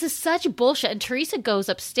this. Like this is such bullshit." And Teresa goes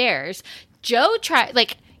upstairs. Joe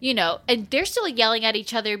you know, and they're still yelling at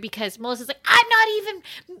each other because Melissa's like, I'm not even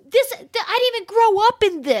this. I didn't even grow up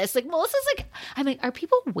in this. Like Melissa's like, I'm like, are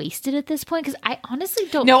people wasted at this point? Because I honestly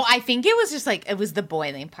don't. No, I think it was just like it was the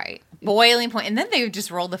boiling point, and then they just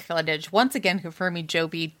rolled the footage once again, confirming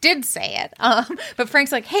Joby did say it. But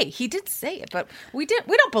Frank's like, hey, he did say it, but we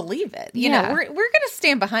don't believe it. You know, we're gonna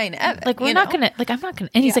stand behind Evan. Like we're not gonna. Like I'm not gonna.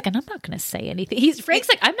 And he's like, and I'm not gonna say anything. Frank's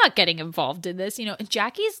like, I'm not getting involved in this. You know, and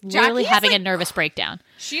Jackie's literally having a nervous breakdown.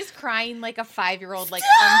 She's crying like a 5-year-old, like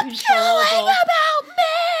Stop uncontrollable. yelling about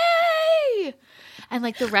me! And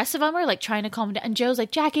like the rest of them are like trying to calm down. And Joe's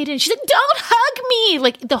like, Jackie didn't. She's like, don't hug me.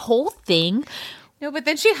 Like the whole thing. No, but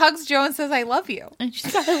then she hugs Joe and says, I love you. And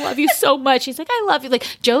she's like, I love you so much. She's like, I love you. Like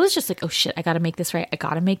Joe is just like, oh shit, I gotta make this right. I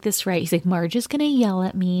gotta make this right. He's like, Marge is gonna yell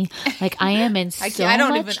at me. Like I am in so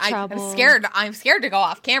much trouble. I'm scared. I'm scared to go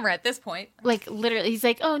off camera at this point. Like literally, he's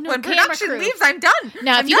like, oh no, when camera production crew leaves, I'm done.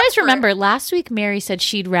 Now, I'm if you guys remember, last week Mary said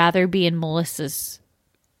she'd rather be in Melissa's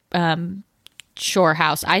shore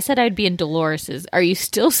house. I said I'd be in Dolores's. Are you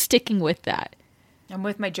still sticking with that? I'm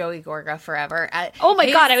with my Joey Gorga forever. Oh my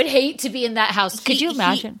God, I would hate to be in that house. Could you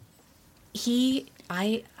imagine? Okay.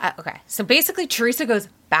 So basically, Teresa goes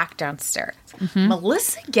back downstairs. Mm-hmm.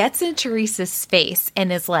 Melissa gets in Teresa's face and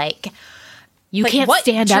is like, you can't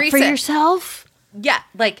stand up for yourself? Yeah,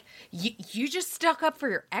 like, you just stuck up for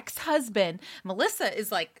your ex-husband. Melissa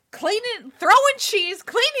is like throwing cheese,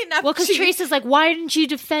 cleaning up. Well, because Teresa's like, why didn't you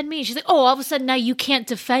defend me? She's like, oh, all of a sudden now you can't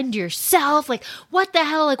defend yourself. Like, what the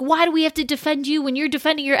hell? Like, why do we have to defend you when you're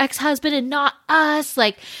defending your ex-husband and not us?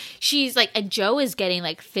 Like, she's like, and Joe is getting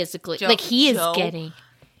like physically, getting,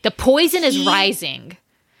 the poison is rising.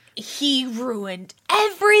 He ruined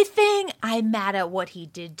everything. I'm mad at what he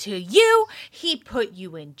did to you. He put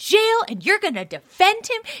you in jail and you're going to defend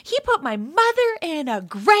him. He put my mother in a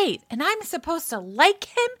grave and I'm supposed to like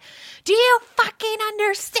him. Do you fucking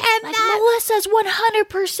understand like, that? Melissa's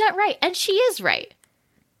 100% right. And she is right.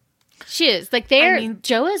 She is. Like,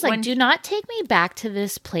 Joe is like, do not take me back to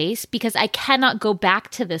this place because I cannot go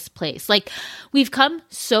back to this place. Like, we've come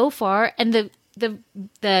so far and the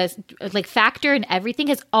like factor in everything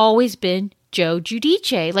has always been Joe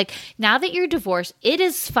Giudice. Like now that you're divorced, it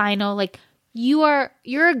is final. Like you're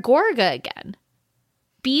a Gorga again.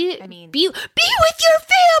 Be with your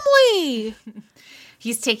family.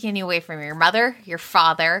 He's taking you away from your mother, your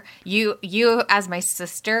father, you as my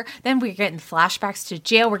sister. Then we're getting flashbacks to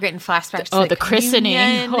jail. We're getting flashbacks to the christening.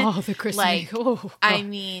 Oh, the christening. Like, I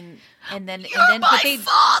mean, and then my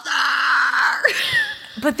father.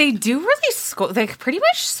 But they do really they pretty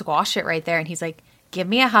much squash it right there. And he's like, give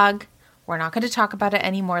me a hug. We're not going to talk about it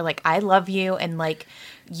anymore. Like, I love you. And like,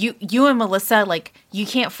 you and Melissa, like, you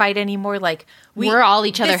can't fight anymore. Like, we're all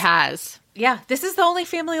each other has. Yeah, this is the only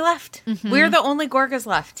family left. Mm-hmm. We're the only Gorgas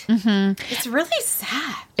left. Mm-hmm. It's really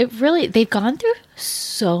sad. They've gone through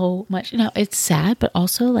so much. No, it's sad, but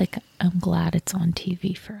also, like, I'm glad it's on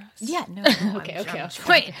TV for us. Yeah, no.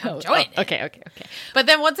 Okay. But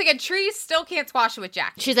then once again, Tree still can't squash it with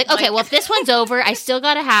Jack. She's like, okay, well, if this one's over, I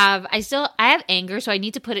have anger, so I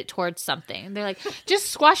need to put it towards something. And they're like,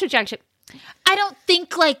 just squash with Jack. She's like, I don't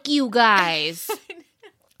think like you guys.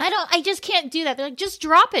 I just can't do that. They're like, just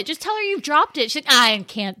drop it. Just tell her you've dropped it. She's like, I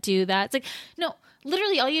can't do that. It's like, no,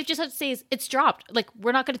 literally all you just have to say is it's dropped. Like,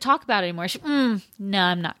 we're not going to talk about it anymore. She's no,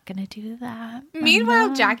 I'm not going to do that.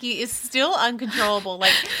 Meanwhile, Jackie is still uncontrollable.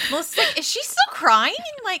 Like, Melissa's like, is she still crying?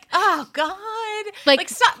 Like, oh God. Like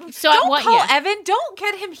stop. So don't call Evan. Don't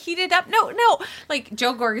get him heated up. No. Like,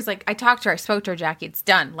 Joe Gorga's like, I talked to her. I spoke to her, Jackie. It's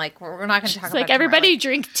done. Like, we're not going to talk about it. Like, everybody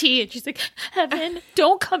drink tea. And she's like, Evan,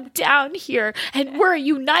 don't come down here. And we're a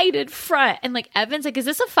united front. And like, Evan's like, is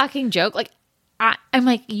this a fucking joke? Like, I'm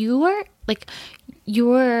like,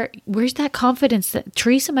 where's that confidence that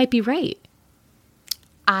Teresa might be right?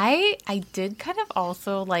 I did kind of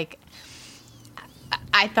also like,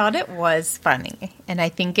 I thought it was funny. And I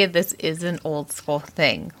think this is an old school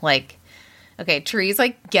thing. Like, okay, Teresa's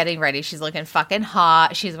like getting ready. She's looking fucking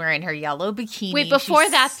hot. She's wearing her yellow bikini. Wait, before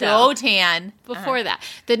She's that so though. tan. Before that.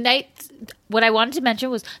 The night, what I wanted to mention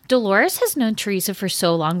was Dolores has known Teresa for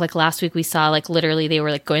so long. Like last week we saw like literally they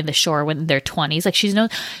were like going to the shore when they're 20s.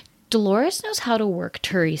 Like Dolores knows how to work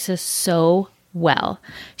Teresa so well.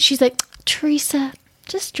 She's like, Teresa,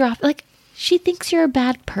 just drop. Like, she thinks you're a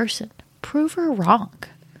bad person. Prove her wrong.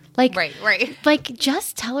 Like, right. Like,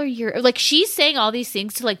 just tell her you're like, she's saying all these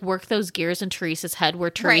things to like work those gears in Teresa's head where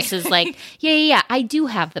Teresa's like, yeah, I do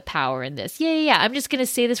have the power in this. Yeah. I'm just going to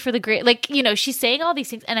say this for the great, like, you know, she's saying all these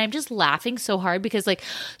things and I'm just laughing so hard because like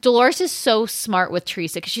Dolores is so smart with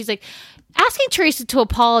Teresa because she's like, asking Teresa to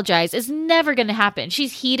apologize is never going to happen.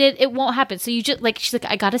 She's heated. It won't happen. So you just like, she's like,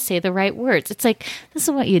 I got to say the right words. It's like, this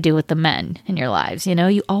is what you do with the men in your lives. You know,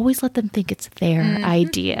 you always let them think it's their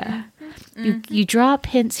idea. You drop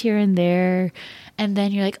hints here and there. And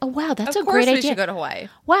then you're like, oh, wow, that's a great idea. Of course we should go to Hawaii.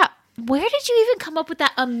 Wow. Where did you even come up with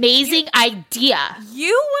that amazing idea?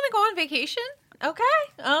 You want to go on vacation? Okay.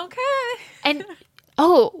 And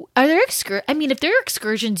are there if there are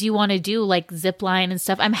excursions you want to do, like zip line and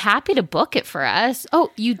stuff, I'm happy to book it for us.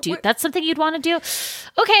 Oh, you do? That's something you'd want to do?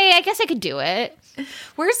 Okay, I guess I could do it.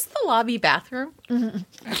 Where's the lobby bathroom?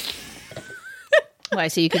 Why,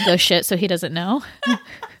 so you can go shit so he doesn't know?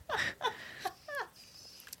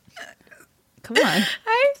 Come on.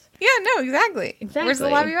 Exactly. Where's the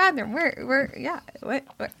lobby bathroom? Where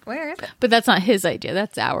is it? But that's not his idea.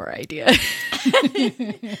 That's our idea.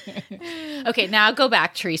 Okay, now go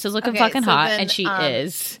back. Teresa's looking fucking hot, and she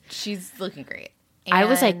is. She's looking great. I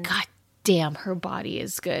was like, God damn, her body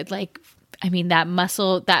is good. Like, I mean, that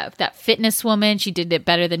muscle, that fitness woman, she did it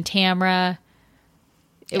better than Tamra.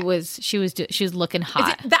 She was looking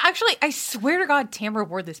hot. Actually, I swear to God, Tamra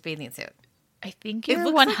wore this bathing suit. I think you're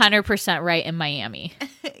 100% right in Miami.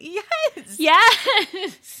 Yes.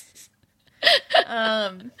 Yes.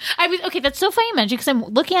 Okay, that's so funny you mentioned, because I'm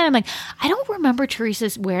looking at it, I'm like, I don't remember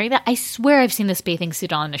Teresa's wearing that. I swear I've seen this bathing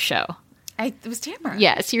suit on a show. It was Tamra.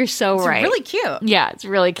 Yes, you're so right. It's really cute. Yeah, it's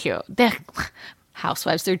really cute. The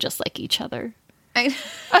housewives, they're just like each other.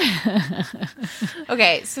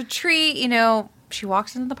 Okay, so Tree, she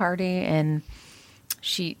walks into the party and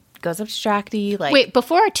she goes up to Jackie. Like, wait,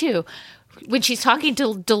 before too. When she's talking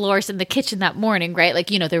to Dolores in the kitchen that morning, right? Like,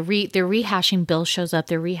 they're rehashing. Bill shows up.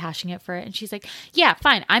 They're rehashing it for it. And she's like, yeah,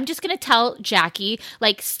 fine. I'm just going to tell Jackie,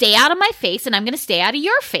 like, stay out of my face and I'm going to stay out of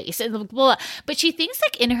your face. And blah, blah. But she thinks,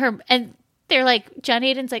 like, in her, and they're like, John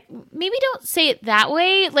Aiden's like, maybe don't say it that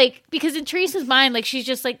way. Like, because in Teresa's mind, like, she's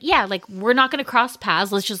just like, yeah, like, we're not going to cross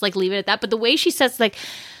paths. Let's just, like, leave it at that. But the way she says, like,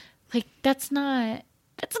 that's not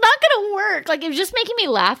going to work. Like, it was just making me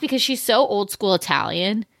laugh because she's so old school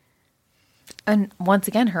Italian. And once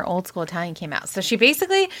again, her old school Italian came out. So she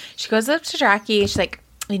goes up to Jackie. She's like,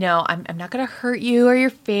 I'm not going to hurt you or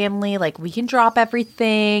your family. Like, we can drop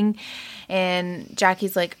everything. And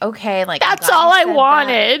Jackie's like, okay. Like, that's all I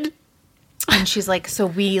wanted. That. And she's like, so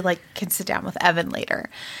we, like, can sit down with Evan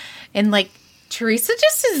later. And, like, Teresa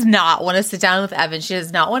just does not want to sit down with Evan. She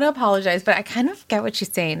does not want to apologize. But I kind of get what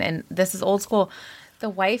she's saying. And this is old school. The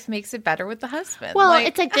wife makes it better with the husband. Well,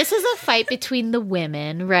 it's like, this is a fight between the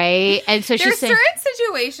women, right? And so she's saying, certain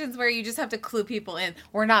situations where you just have to clue people in.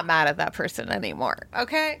 We're not mad at that person anymore,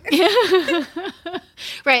 okay?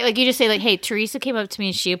 Right, like you just say, like, hey, Teresa came up to me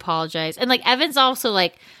and she apologized. And, like, Evan's also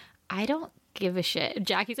like, I don't give a shit. And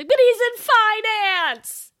Jackie's like, but he's in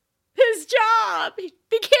finance. His job. He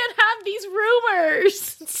can't have these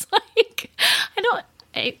rumors. It's like,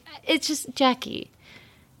 it's just Jackie.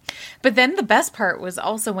 But then the best part was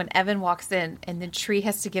also when Evan walks in and then Tree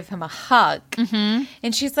has to give him a hug. Mm-hmm.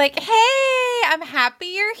 And she's like, hey, I'm happy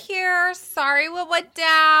you're here. Sorry what went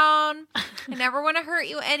down. I never want to hurt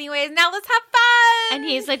you anyways. Now let's have fun. And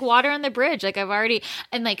he's like, water on the bridge. Like, I've already,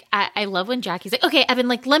 and like, I love when Jackie's like, okay, Evan,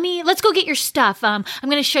 like, let's go get your stuff. I'm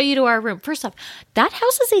going to show you to our room. First off, that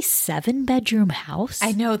house is a 7-bedroom house.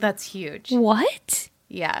 I know, that's huge. What?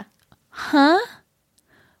 Yeah. Huh?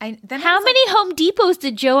 How many Home Depots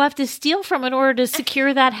did Joe have to steal from in order to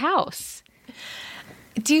secure that house?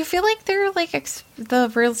 Do you feel like they're like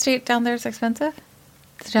the real estate down there is expensive?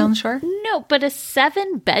 Down the shore? No, but a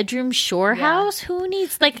 7-bedroom shore house? Who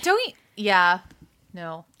needs like?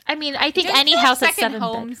 No. I mean, I think any house that's 7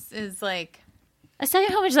 homes is like a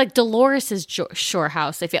second home is like Dolores' shore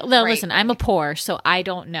house. I feel. No, listen, I'm a poor, so I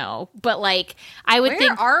don't know, but like I would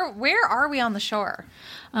think. Where are we on the shore?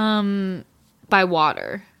 By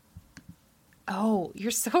water. Oh,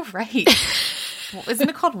 you're so right. Isn't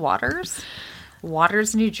it called Waters?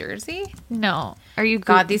 Waters, New Jersey? No. Are you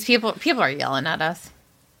God, these people are yelling at us.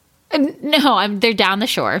 No, they're down the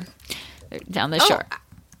shore. They're down the shore.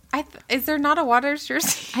 Is there not a Waters,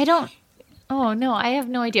 Jersey? I don't. Oh, no, I have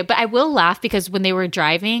no idea. But I will laugh because when they were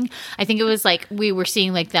driving, I think it was like we were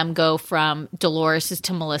seeing like them go from Dolores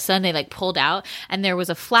to Melissa and they like pulled out and there was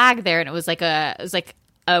a flag there and it was like a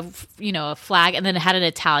flag, and then it had an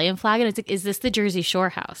Italian flag, and it's like, is this the Jersey Shore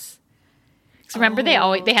house? So remember, they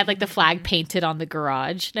had like the flag painted on the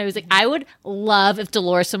garage, and I was like, I would love if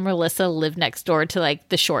Dolores and Melissa lived next door to like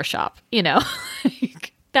the shore shop,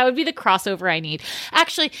 That would be the crossover I need.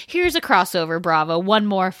 Actually, here's a crossover, Bravo. One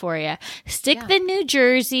more for you. Stick the New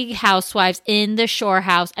Jersey housewives in the shore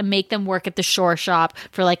house and make them work at the shore shop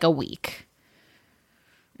for like a week.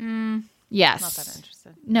 Yes. Not that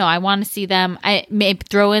interested. No, I want to see them. I may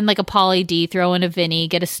throw in like a Pauly D, throw in a Vinny,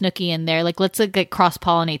 get a Snooki in there. Like, let's like cross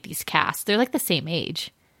pollinate these casts. They're like the same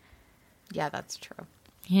age. Yeah, that's true.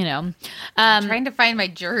 You know, I'm trying to find my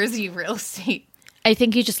Jersey real estate. I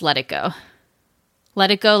think you just let it go. Let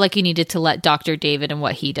it go like you needed to let Dr. David and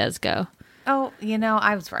what he does go. Oh,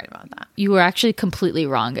 I was right about that. You were actually completely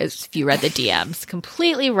wrong as if you read the DMs.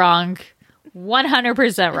 Completely wrong.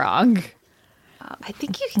 100% wrong. I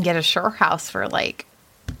think you can get a shore house for like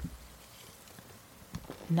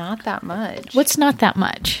not that much. What's not that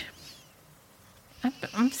much?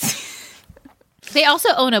 They also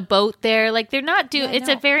own a boat there. Like they're not doing. It's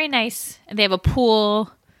a very nice. And they have a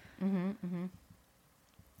pool.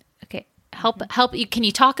 Okay, help you. Can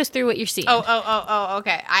you talk us through what you're seeing? Oh.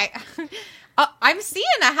 Okay. I'm seeing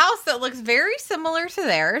a house that looks very similar to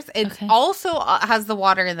theirs. It also has the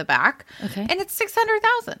water in the back. Okay, and it's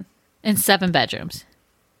 600,000 and 7 bedrooms.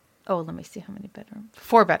 Oh, let me see how many bedrooms.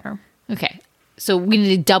 4 bedroom. Okay, so we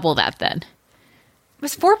need to double that then. It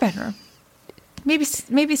was 4 bedroom. Maybe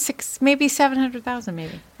 6, maybe 700,000.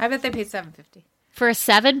 Maybe I bet they paid $750 for a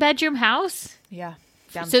 7-bedroom house. Yeah.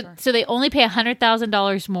 So they only pay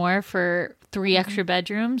 $100,000 more for 3 extra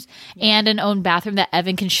bedrooms and an own bathroom that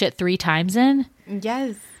Evan can shit 3 times in.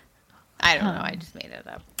 Yes. I don't know. I just made it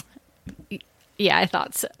up. Yeah, I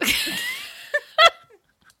thought so.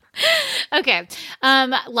 Okay.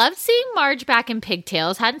 Loved seeing Marge back in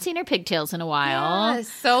pigtails. Hadn't seen her pigtails in a while. Yeah,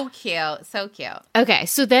 so cute. So cute. Okay.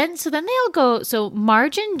 So then they all go. So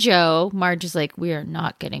Marge and Joe, Marge is like, we are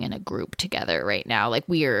not getting in a group together right now. Like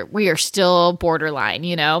we are still borderline,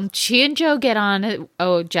 She and Joe get on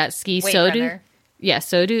jet ski. So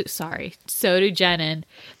do Jen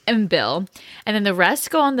and Bill. And then the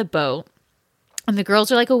rest go on the boat. And the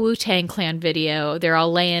girls are like a Wu-Tang Clan video. They're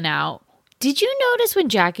all laying out. Did you notice when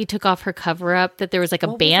Jackie took off her cover-up that there was like a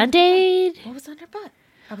Band-Aid? What was on her butt?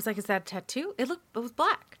 I was like, is that a tattoo? It was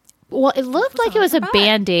black. Well, it looked like it was a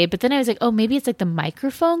Band-Aid, but then I was like, oh, maybe it's like the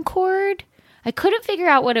microphone cord? I couldn't figure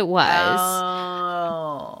out what it was.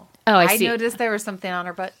 Oh, I see. I noticed there was something on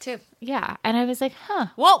her butt, too. Yeah, and I was like, huh.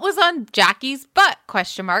 What was on Jackie's butt? ?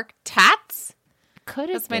 Tats? Could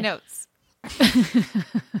have That's my notes.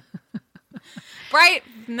 Right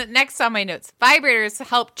next on my notes. Vibrators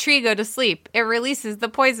help Tree go to sleep. It releases the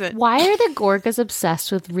poison. Why are the Gorgas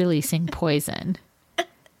obsessed with releasing poison?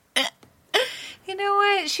 You know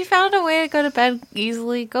what? She found a way to go to bed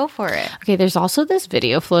easily. Go for it. Okay, there's also this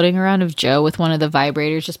video floating around of Joe with one of the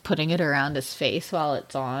vibrators just putting it around his face while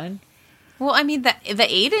it's on. Well, I mean, the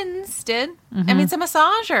Aidens did. I mean, it's a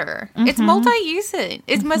massager. It's multi-using.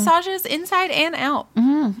 It massages inside and out.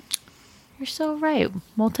 You're so right.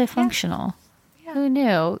 Multifunctional. Yeah. Who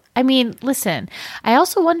knew? I mean, listen, I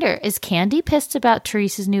also wonder, is Candy pissed about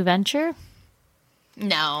Teresa's new venture?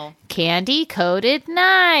 No. Candy Coated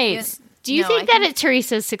Nights. Do you think that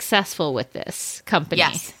Teresa's successful with this company?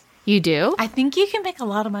 Yes. You do? I think you can make a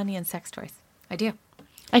lot of money in sex toys. I do.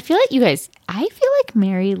 I feel like I feel like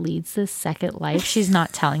Mary leads this second life she's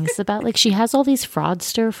not telling us about. Like, she has all these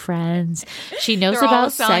fraudster friends. She knows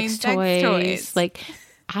about sex toys. Like,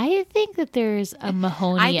 I think that there's a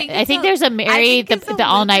Mahoney. I think there's a Mary, the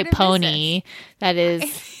all-night pony that is.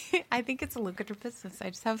 I think it's a lucrative business.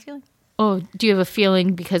 I just have a feeling. Oh, do you have a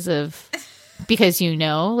feeling because you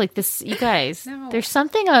know? Like this, you guys, No. There's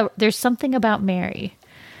something about Mary.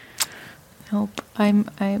 Nope.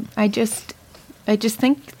 I just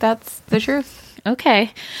think that's the truth.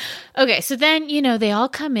 Okay. So then, they all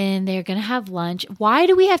come in. They're going to have lunch. Why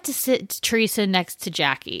do we have to sit Teresa next to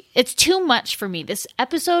Jackie? It's too much for me. This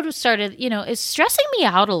episode started, is stressing me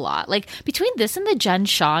out a lot. Like, between this and the Jen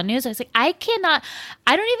Shaw news, I was like, I don't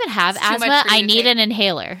even have asthma. I need an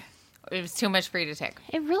inhaler. It was too much for you to take.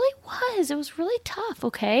 It really was. It was really tough,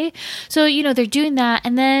 okay? So, they're doing that.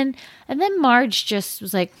 And then Marge just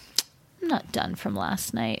was like, I'm not done from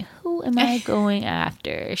last night. Who am I going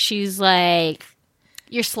after? She's like,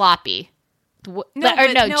 you're sloppy.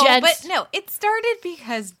 It started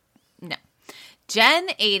because Jen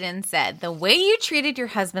Aiden said the way you treated your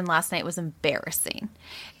husband last night was embarrassing,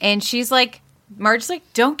 and she's like, Marge's like,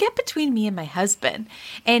 don't get between me and my husband,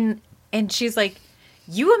 and she's like,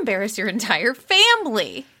 you embarrass your entire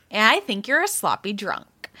family, and I think you're a sloppy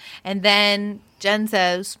drunk. And then Jen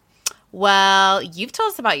says, well, you've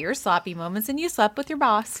told us about your sloppy moments, and you slept with your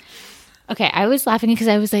boss. Okay, I was laughing because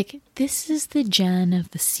I was like, this is the Jen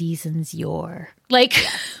of the season's yore. Like,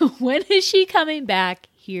 when is she coming back?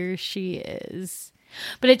 Here she is.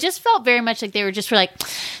 But it just felt very much like they were just like,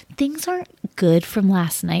 things aren't good from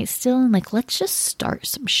last night still. And like, let's just start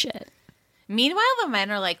some shit. Meanwhile, the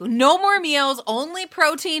men are like, no more meals, only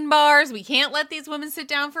protein bars. We can't let these women sit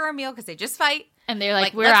down for a meal because they just fight. And they're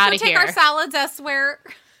like, we're let's out go of take here. our salads elsewhere.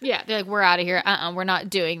 Yeah, they're like, we're out of here. We're not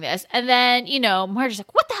doing this. And then, you know, Marge's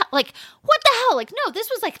like, what the hell? Like, what the hell? Like, no, this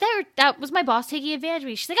was like, that was my boss taking advantage of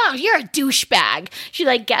me. She's like, oh, you're a douchebag. She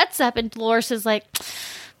like gets up and Dolores is like,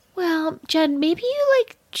 well, Jen, maybe you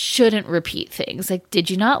like shouldn't repeat things. Like, did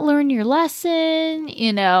you not learn your lesson?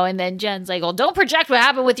 You know, and then Jen's like, well, don't project what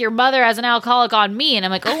happened with your mother as an alcoholic on me. And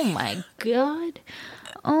I'm like, oh my God.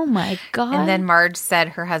 Oh my God. And then Marge said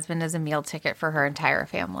her husband is a meal ticket for her entire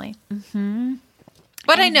family. Mm-hmm.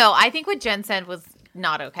 But I think what Jen said was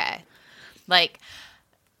not okay. Like,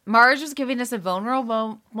 Marge was giving us a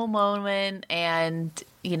vulnerable moment, and,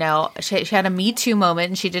 you know, she had a Me Too moment,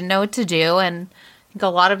 and she didn't know what to do, and I think a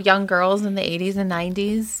lot of young girls in the 80s and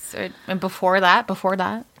 90s, and before that.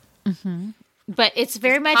 Mm-hmm. But it's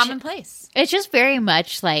very much commonplace. It's just very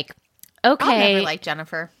much like, okay. I'll never like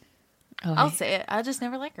Jennifer. Oh, I'll say it. I'll just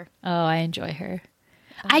never like her. Oh, I enjoy her.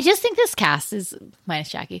 I just think this cast is, minus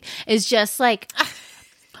Jackie, is just like,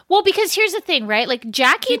 well, because here's the thing, right? Like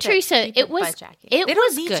Jackie and Teresa, it was good.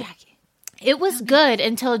 Jackie. It was good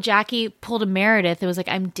until Jackie pulled a Meredith. It was like,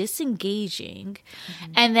 I'm disengaging,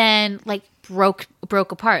 and then like broke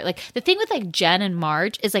apart. Like the thing with like Jen and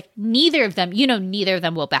Marge is like neither of them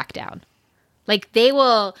will back down. Like they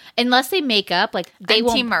will, unless they make up, like they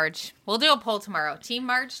won't. Team Marge. We'll do a poll tomorrow. Team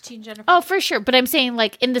Marge, Team Jennifer. Oh, for sure. But I'm saying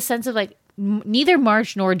like in the sense of like neither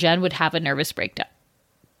Marge nor Jen would have a nervous breakdown.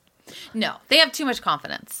 No, they have too much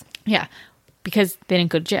confidence. Yeah, because they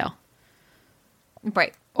didn't go to jail.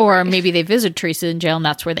 Right. Or maybe they visited Teresa in jail and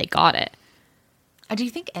that's where they got it. Do you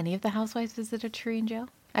think any of the housewives visited Tree in jail?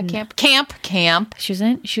 At camp? She was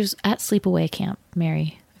at sleepaway camp,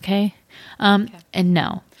 Mary. Okay? And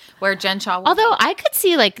no. Where Jen Shaw was. Although I could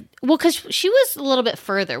see like, well, because she was a little bit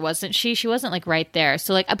further, wasn't she? She wasn't like right there.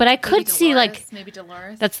 So like, but I could see like. Maybe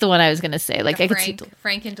Dolores. That's the one I was going to say. Like I could see.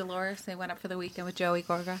 Frank and Dolores, they went up for the weekend with Joey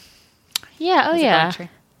Gorga. Yeah. Oh yeah.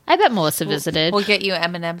 I bet Melissa visited. We'll get you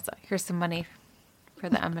M&Ms. Here's some money for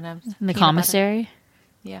the M&Ms. In the commissary?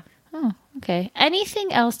 Yeah. Oh, okay.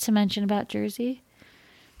 Anything else to mention about Jersey?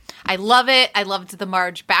 I love it. I loved the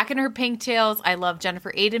Marge back in her pigtails. I love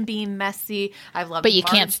Jennifer Aiden being messy. I love, but you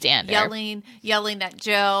Marge can't stand her yelling at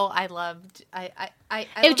Joe. I loved.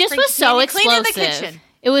 It just was so explosive.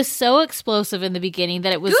 It was so explosive in the beginning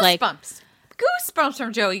that it was like goosebumps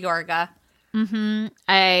from Joey Gorga. Mm-hmm.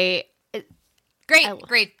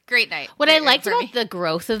 Great night. What I liked about the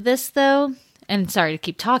growth of this, though, and sorry to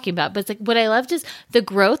keep talking about, but it's like what I loved is the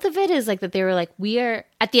growth of it is like that they were like, we are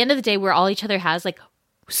at the end of the day, we're all each other has like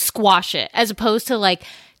squash it, as opposed to like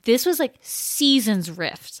this was like seasons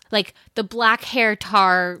rifts, like the black hair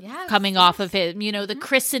tar coming off of him, you know, the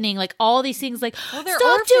christening, like all these things, like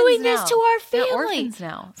stop doing this to our family. They're orphans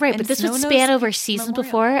now, right? But this would span over seasons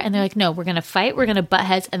before, and they're like, no, we're gonna fight, we're gonna butt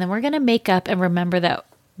heads, and then we're gonna make up and remember that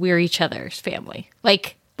we're each other's family.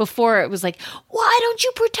 Like before, it was like, why don't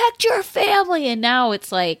you protect your family? And now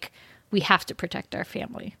it's like we have to protect our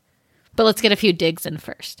family. But let's get a few digs in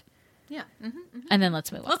first. Yeah. Mm-hmm, mm-hmm. And then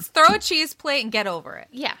let's move on. Let's throw a cheese plate and get over it.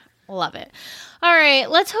 Yeah. Love it. All right.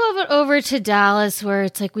 Let's move it over to Dallas, where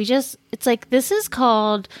it's like it's like this is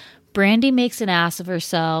called Brandy Makes an Ass of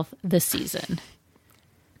Herself, the season.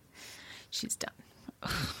 She's done.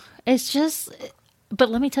 It's just, but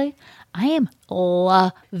let me tell you, I am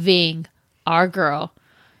loving our girl.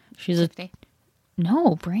 She's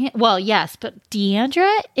well, yes, but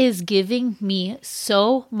Deandra is giving me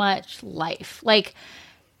so much life. Like,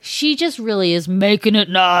 she just really is making it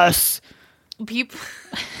nice. People.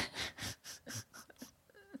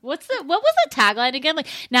 What was the tagline again? Like,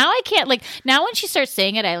 now I can't, like, now when she starts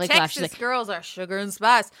saying it, I like laugh. Texas girls are sugar and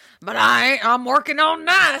spice, but I'm working on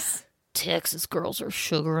nice. Texas girls are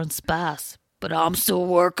sugar and spice, but I'm still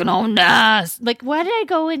working on nice. Like, why did I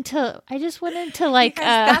go into? I just went into like.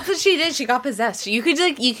 That's what she did. She got possessed. You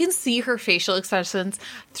can see her facial expressions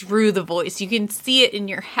through the voice. You can see it in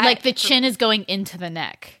your head. Like the chin is going into the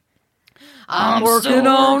neck. I'm working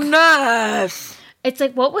on nice. It's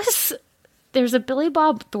like there's a Billy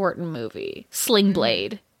Bob Thornton movie, Sling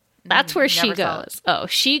Blade. That's where she goes. Oh,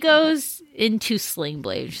 she goes into Sling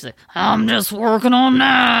Blade. She's like, I'm just working on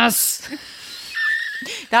nice.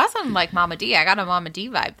 That sounds like Mama D. I got a Mama D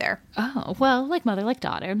vibe there. Oh, well, like mother, like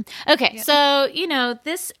daughter. Okay, so, you know,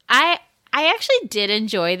 this, I actually did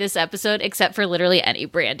enjoy this episode, except for literally any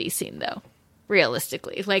Brandy scene, though,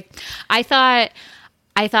 realistically. Like, I thought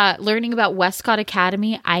learning about Westcott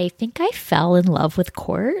Academy, I think I fell in love with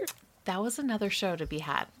Court. that was another show to be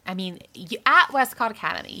had. I mean, at Westcott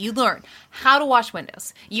Academy, you learn how to wash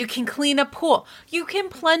windows. You can clean a pool. You can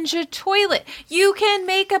plunge a toilet. You can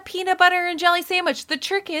make a peanut butter and jelly sandwich. The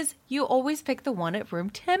trick is you always pick the one at room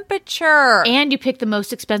temperature. And you pick the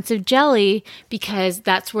most expensive jelly because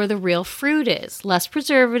that's where the real fruit is. Less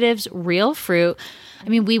preservatives, real fruit. I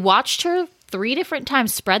mean, we watched her 3 different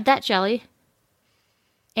times spread that jelly.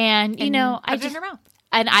 And you know,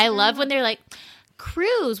 I love when they're like,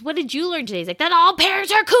 Cruz, what did you learn today? He's like, that all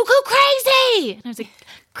parents are cuckoo crazy. And I was like,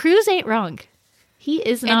 Cruz ain't wrong. He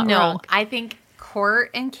is not wrong. I think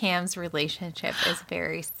Court and Cam's relationship is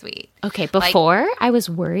very sweet. Okay, before I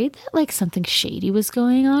was worried that like something shady was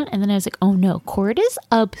going on. And then I was like, oh no, Court is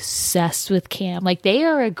obsessed with Cam. Like they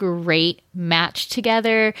are a great match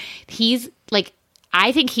together. He's like,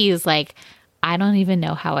 I think he's like, I don't even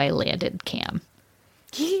know how I landed Cam.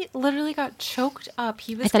 He literally got choked up.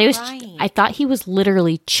 He was crying. I thought he was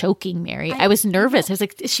literally choking Mary. I was nervous. I was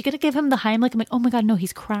like, is she going to give him the Heimlich? I'm like, oh my God, no,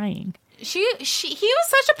 he's crying. He was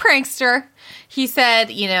such a prankster. He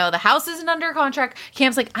said, you know, the house isn't under contract.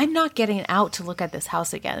 Cam's like, I'm not getting out to look at this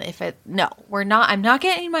house again. I'm not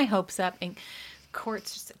getting my hopes up. And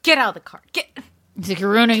Court's just like, get out of the car. He's like, you're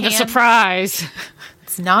ruining the surprise.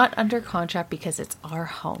 It's not under contract because it's our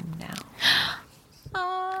home now.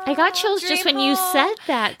 I got chills just when you said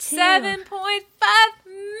that, too. $7.5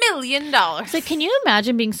 million. It's like, can you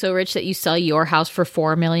imagine being so rich that you sell your house for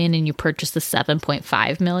 $4 million and you purchase the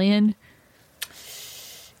 $7.5 million?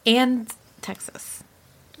 And Texas.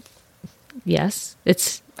 Yes.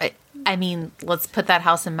 I mean, let's put that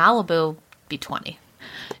house in Malibu, be 20.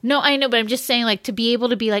 No, I know, but I'm just saying, like, to be able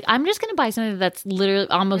to be like, I'm just going to buy something that's literally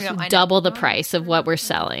almost double the price of what we're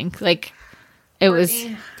selling. Like,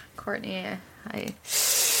 Courtney,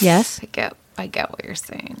 yes? I get what you're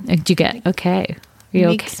saying. Did you get? Okay. It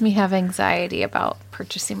makes me have anxiety about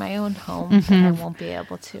purchasing my own home that I won't be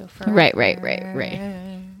able to. Right.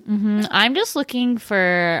 Mm-hmm. I'm just looking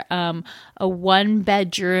for a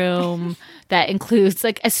 1-bedroom that includes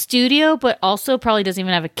like a studio, but also probably doesn't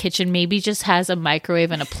even have a kitchen. Maybe just has a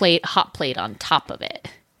microwave and a hot plate on top of it.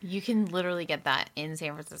 You can literally get that in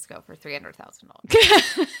San Francisco for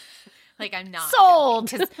 $300,000. Like, I'm not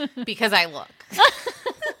sold because I look.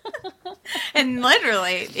 And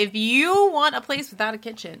literally, if you want a place without a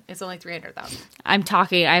kitchen, it's only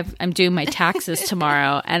 $300,000. I'm doing my taxes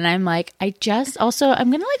tomorrow, and I'm like, I'm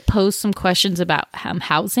gonna like post some questions about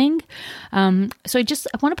housing. So I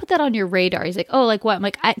want to put that on your radar. He's like, oh, like what? I'm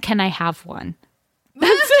like, can I have one?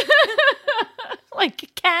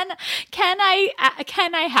 Like, can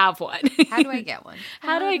I have one? How do I get one?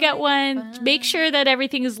 How do I get one? Make sure that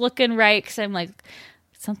everything is looking right, because I'm like,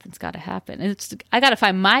 something's got to happen. I got to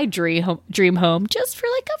find my dream home just for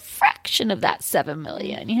like a fraction of that $7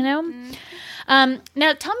 million. You know. Mm-hmm.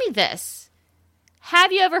 Now tell me this: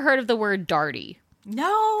 have you ever heard of the word darty?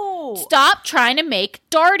 No. Stop trying to make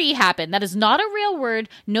darty happen. That is not a real word.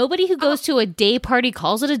 Nobody who goes to a day party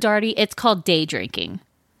calls it a darty. It's called day drinking.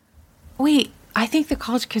 Wait. I think the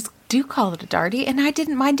college kids do call it a darty, and I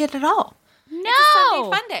didn't mind it at all.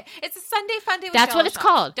 No. It's a Sunday fun day. That's what it's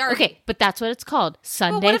called. Darty. Okay, but that's what it's called.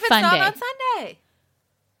 Sunday what if fun it's day. not on Sunday?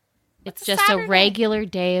 It's just a regular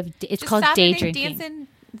day of. It's just called Saturday day drinking.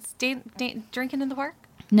 Drinking in the park?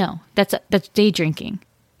 No, that's day drinking.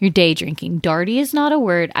 You're day drinking. Darty is not a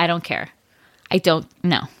word. I don't care. I don't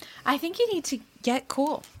know. I think you need to get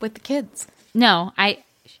cool with the kids. No,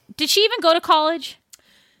 did she even go to college?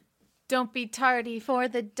 Don't be tardy for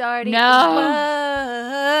the darty. No.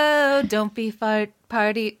 Whoa. Don't be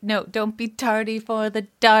party. No, don't be tardy for the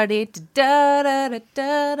darty. Da, da, da,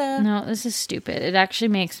 da, da. No, this is stupid. It actually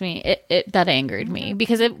makes me, that angered me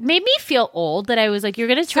because it made me feel old that I was like, you're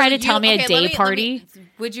going to try to tell me a day party?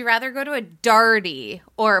 Would you rather go to a darty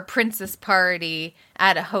or a princess party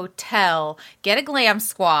at a hotel, get a glam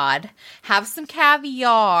squad, have some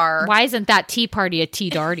caviar? Why isn't that tea party a tea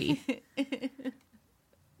darty?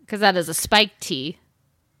 Because that is a spiked tea.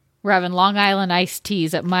 We're having Long Island iced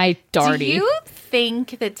teas at my darty. Do you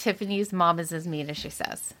think that Tiffany's mom is as mean as she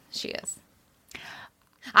says she is?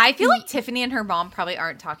 I feel like Tiffany and her mom probably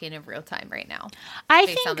aren't talking in real time right now.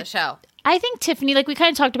 Based on the show. I think Tiffany, like we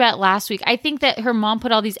kind of talked about last week, I think that her mom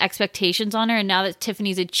put all these expectations on her, and now that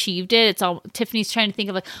Tiffany's achieved it, Tiffany's trying to think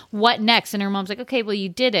of like, what next? And her mom's like, okay, well, you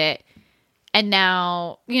did it. And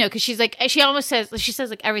now, you know, because she's like, she says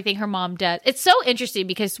like everything her mom does. It's so interesting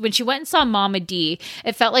because when she went and saw Mama D,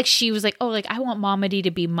 it felt like she was like, oh, like I want Mama D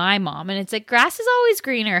to be my mom. And it's like, grass is always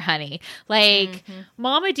greener, honey. Like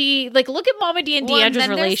Mama D, like look at Mama D and Deandra's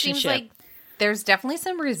relationship. Seems like there's definitely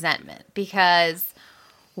some resentment because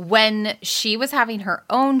when she was having her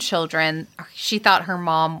own children, she thought her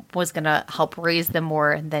mom was going to help raise them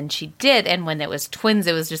more than she did. And when it was twins,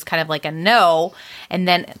 it was just kind of like a no. And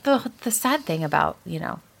then the sad thing about,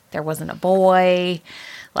 there wasn't a boy,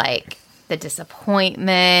 like the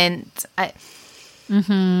disappointment.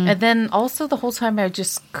 And then also the whole time I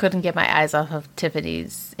just couldn't get my eyes off of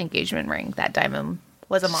Tiffany's engagement ring. That diamond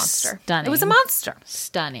was a monster. Stunning. It was a monster.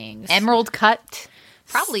 Stunning. Emerald cut.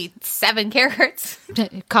 Probably 7 carats.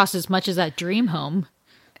 It costs as much as that dream home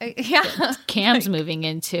Yeah. Cam's moving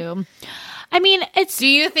into. I mean, Do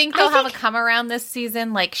you think they'll have a come around this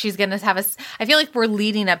season? Like she's going to have I feel like we're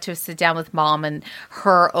leading up to a sit down with mom and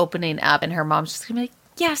her opening up, and her mom's just going to be like,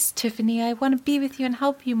 yes, Tiffany, I want to be with you and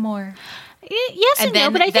help you more. Yes and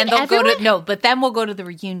then, no, but I think but then we'll go to the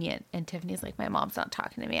reunion, and Tiffany's like, my mom's not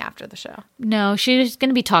talking to me after the show. No, she's going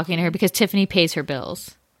to be talking to her because Tiffany pays her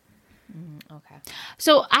bills. Okay.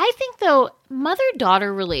 So I think, though,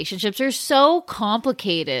 mother-daughter relationships are so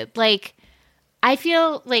complicated. Like, I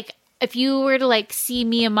feel like if you were to, like, see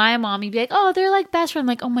me and my mom, you'd be like, oh, they're, like, best friends.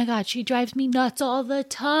 Like, oh, my God, she drives me nuts all the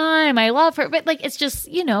time. I love her. But, like, it's just,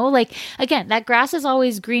 like, again, that grass is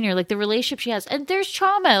always greener. Like, the relationship she has. And there's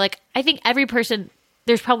trauma. Like, I think every person...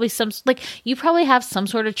 There's probably you probably have some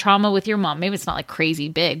sort of trauma with your mom. Maybe it's not like crazy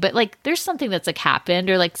big, but like there's something that's like happened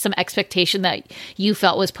or like some expectation that you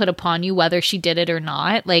felt was put upon you, whether she did it or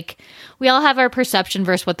not. Like we all have our perception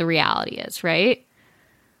versus what the reality is, right?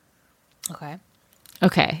 Okay.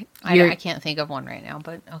 I can't think of one right now,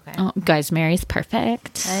 but okay. Oh, guys, Mary's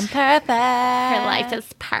perfect. I'm perfect. Her life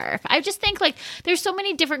is perfect. I just think like there's so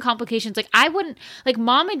many different complications. Like I wouldn't like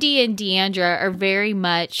Mama D and Deandra are very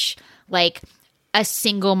much like a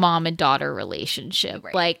single mom and daughter relationship.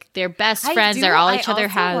 Right. Like they're best friends. They're all each other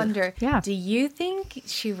has. Wonder, do you think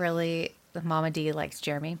Mama D likes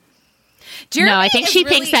Jeremy? No, I think she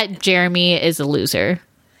thinks that Jeremy is a loser.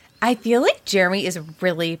 I feel like Jeremy is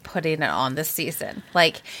really putting it on this season.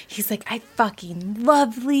 Like he's like, I fucking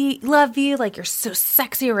love you. Like you're so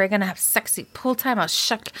sexy. We're gonna have sexy pool time. I'll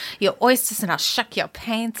shuck your oysters and I'll shuck your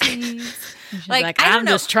panties. like I'm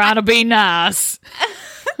just trying to be nice.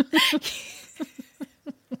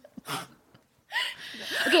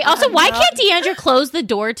 Okay, also, why can't Deandra close the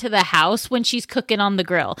door to the house when she's cooking on the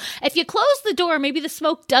grill? If you close the door, maybe the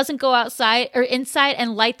smoke doesn't go outside or inside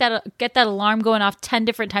and get that alarm going off 10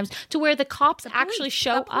 different times to where the cops actually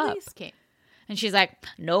show up. And she's like,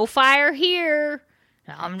 no fire here.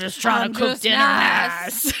 I'm just trying to cook dinner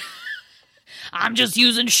nice. I'm just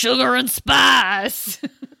using sugar and spice.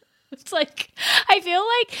 It's like, I feel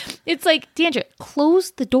like, it's like, Deandra,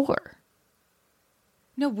 close the door.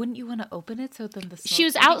 No, wouldn't you want to open it so then she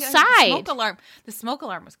was outside. The smoke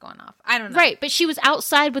alarm was going off. I don't know. Right, but she was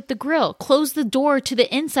outside with the grill. Close the door to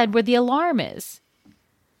the inside where the alarm is.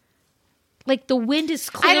 Like the wind is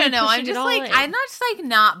clearly I don't know. I'm not just like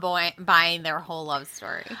not buying their whole love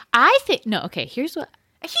story. I think here's what.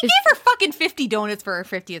 He gave her fucking 50 donuts for her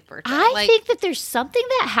 50th birthday. I think that there's something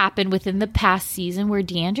that happened within the past season where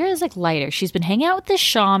Deandra is like lighter. She's been hanging out with this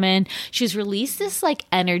shaman. She's released this like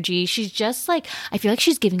energy. She's just like, I feel like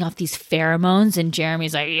she's giving off these pheromones and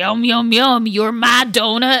Jeremy's like, yum, yum, yum, you're my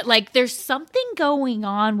donut. Like there's something going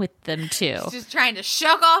on with them too. She's just trying to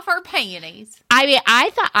shuck off her panties. I mean,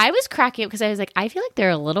 I thought I was cracking up because I was like, I feel like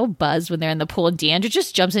they're a little buzzed when they're in the pool. And Deandra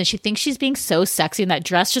just jumps in. She thinks she's being so sexy and that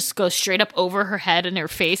dress just goes straight up over her head and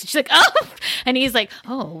her face. And she's like, oh, and he's like,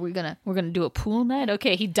 oh, we're gonna do a pool night.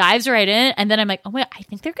 Okay, he dives right in, and then I'm like, oh my, I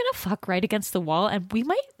think they're gonna fuck right against the wall, and we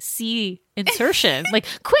might see insertion. Like,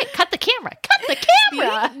 quick, cut the camera.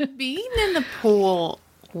 Being in the pool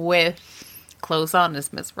with clothes on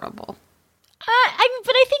is miserable.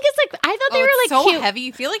 But I think it's like I thought they were like so cute. heavy.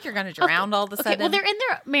 You feel like you're gonna drown all of a sudden. Well, they're in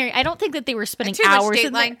there, Mary. I don't think that they were spending too hours much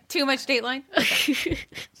in there. Too much Dateline. Okay.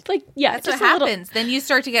 Like, yeah, that's what happens. Then you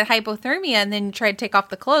start to get hypothermia, and then you try to take off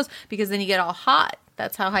the clothes because then you get all hot.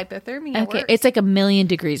 That's how hypothermia works. It's like 1,000,000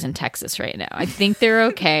 degrees in Texas right now. I think they're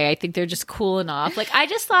okay. I think they're just cooling off. Like, I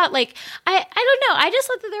just thought, like, I don't know. I just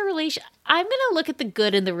thought that their relation. I'm gonna look at the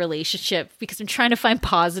good in the relationship because I'm trying to find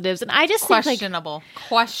positives, and I just questionable. Think, like,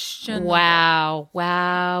 questionable.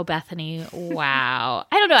 Wow, Bethany. Wow.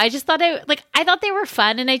 I don't know. I just thought I thought they were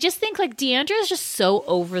fun, and I just think like Deandra is just so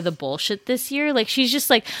over the bullshit this year. Like she's just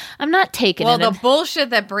like, I'm not taking it. Well, the bullshit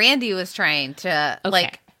that Brandy was trying to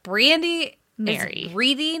like. Brandy. Mary is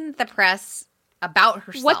reading the press about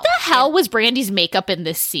herself. What the hell was Brandy's makeup in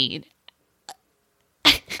this scene?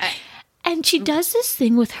 And she does this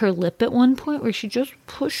thing with her lip at one point where she just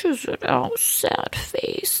pushes it out, sad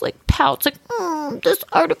face, like pouts, like, this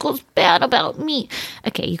article's bad about me.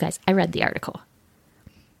 Okay, you guys, I read the article.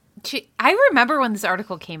 I remember when this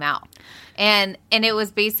article came out, and it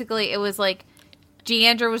was basically, it was like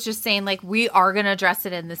D'Andra was just saying like, we are going to address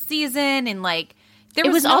it in the season, and like it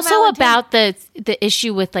was no also about the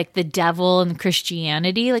issue with like the devil and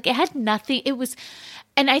Christianity. Like it had nothing. It was,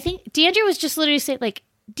 and I think D'Andra was just literally saying like,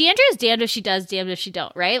 D'Andra is damned if she does, damned if she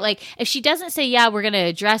don't, right? Like if she doesn't say, yeah, we're going to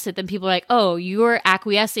address it, then people are like, oh, you're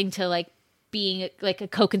acquiescing to like being like a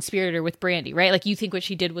co-conspirator with Brandi, right? Like you think what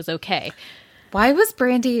she did was okay. Why was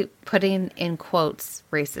Brandi putting in quotes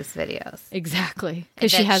racist videos? Exactly.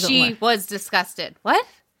 Because she was disgusted. What?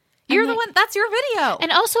 You're the one, that's your video.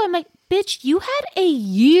 And also I'm like, bitch, you had a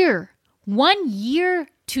year, 1 year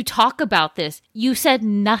to talk about this. You said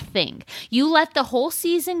nothing. You let the whole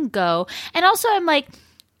season go. And also I'm like,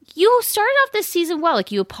 you started off this season well.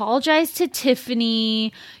 Like you apologized to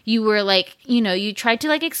Tiffany. You were like, you tried to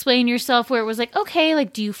like explain yourself where it was like, okay,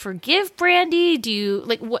 like, do you forgive Brandi? Do you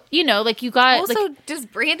like what, like you got. Also, like, does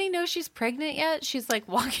Brandi know she's pregnant yet? She's like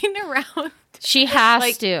walking around. She has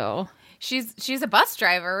like, to. She's a bus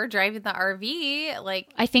driver driving the RV. Like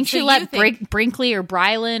I think she let Brinkley or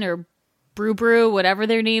Brylan or Brew, whatever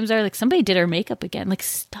their names are, like somebody did her makeup again. Like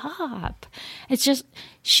stop. It's just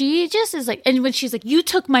she just is like, and when she's like, you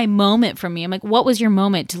took my moment from me. I'm like, what was your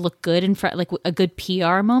moment to look good in front, like a good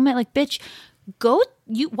PR moment? Like, bitch,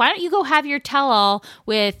 why don't you go have your tell-all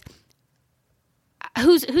with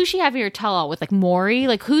who's she having your tell-all with? Like Maury?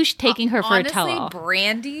 Like who's taking her for a tell-all?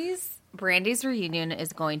 Brandi's reunion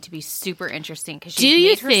is going to be super interesting because she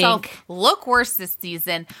made herself look worse this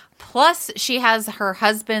season. Plus, she has her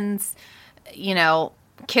husband's,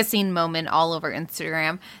 kissing moment all over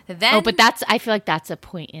Instagram. Then, but I feel like that's a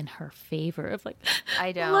point in her favor of like,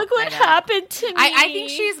 look what happened to me. I think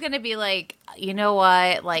she's going to be like, you know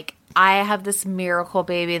what? Like, I have this miracle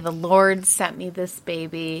baby. The Lord sent me this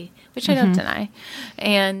baby, which I don't deny.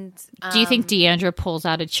 And do you think D'Andra pulls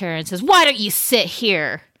out a chair and says, why don't you sit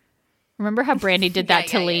here? Remember how Brandi did that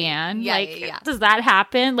to Leanne? Yeah. Does that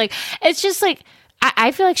happen? Like, it's just like,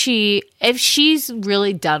 I feel like if she's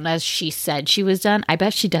really done as she said she was done, I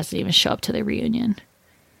bet she doesn't even show up to the reunion.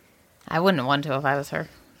 I wouldn't want to if I was her.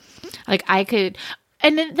 Like, I could.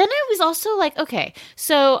 And then it was also like, okay,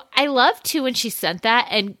 so I love too when she sent that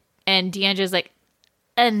and D'Andra's like,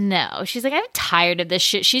 no. She's like, I'm tired of this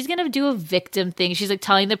shit. She's going to do a victim thing. She's like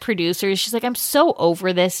telling the producers, she's like, I'm so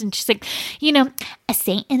over this. And she's like, a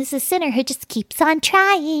saint is a sinner who just keeps on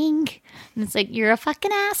trying. And it's like, you're a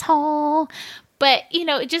fucking asshole. But,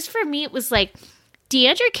 just for me, it was like,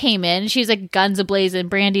 D'Andra came in. She's like guns a-blazing.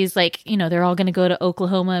 Brandi's like, they're all going to go to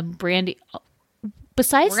Oklahoma. And Brandi, we're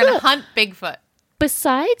going to hunt Bigfoot.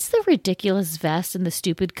 Besides the ridiculous vest and the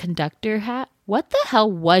stupid conductor hat, what the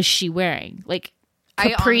hell was she wearing? Like,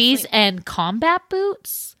 capris and combat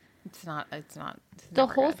boots. It's not the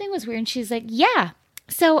whole good. Thing was weird. And she's like, yeah.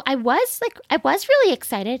 So I was really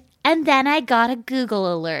excited. And then I got a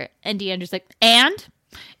Google alert. And D'Andra's like, and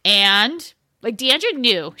like D'Andra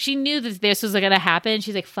knew. She knew that this was going to happen.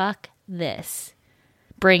 She's like, fuck this.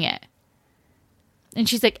 Bring it. And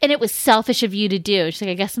she's like, and it was selfish of you to do. She's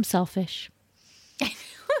like, I guess I'm selfish.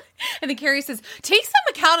 And then Carrie says, take some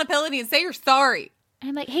accountability and say you're sorry.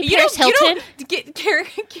 I'm like, hey, Paris Hilton.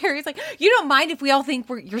 Carrie's like, you don't mind if we all think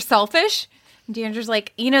you're selfish? And D'Andra's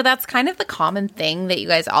like, that's kind of the common thing that you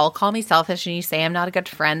guys all call me selfish and you say I'm not a good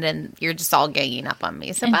friend and you're just all ganging up on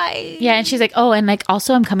me. So bye. Yeah, and she's like, oh, and like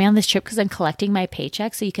also I'm coming on this trip because I'm collecting my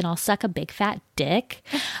paycheck so you can all suck a big fat dick.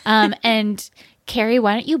 And Carrie,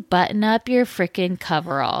 why don't you button up your freaking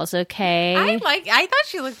coveralls, okay? I thought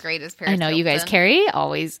she looked great as Paris I know, Hilton. you guys. Carrie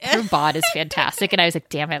always, her bod is fantastic. And I was like,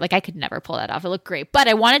 damn it. Like, I could never pull that off. It looked great. But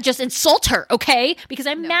I want to just insult her, okay? Because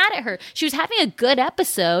I'm mad at her. She was having a good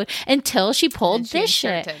episode until she pulled this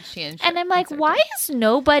shit. And I'm like, why is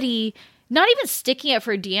nobody, not even sticking up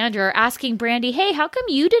for D'Andra or asking Brandi, hey, how come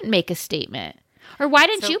you didn't make a statement? Or why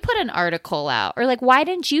didn't you put an article out? Or like, why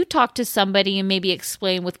didn't you talk to somebody and maybe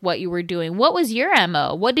explain with what you were doing? What was your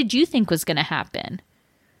MO? What did you think was going to happen?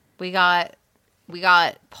 We got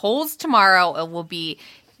polls tomorrow. It will be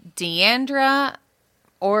D'Andra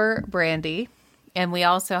or Brandi. And we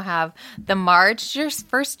also have the Marge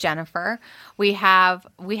versus Jennifer. We have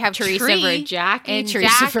Teresa Tree for Jackie, and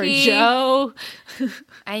Teresa for Joe.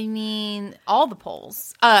 I mean, all the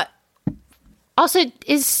polls. Also,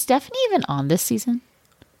 is Stephanie even on this season?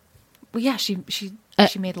 Well, yeah, she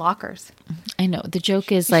made lockers. I know. The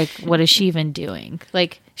joke is like, what is she even doing?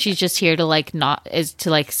 Like, she's just here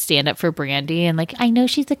to stand up for Brandi, and like, I know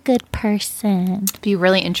she's a good person. It'd be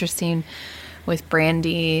really interesting with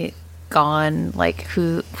Brandi gone. Like,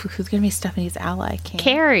 who's gonna be Stephanie's ally?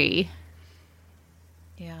 Carrie.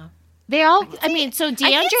 Yeah. They all, I mean, so I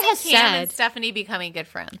Deandra can has see Cam and said, Stephanie becoming good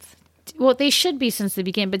friends. well, they should be since the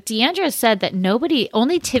beginning, but Deandra has said that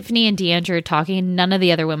only Tiffany and Deandra are talking, and none of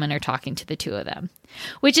the other women are talking to the two of them,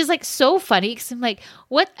 which is like so funny because I'm like,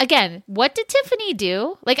 what did Tiffany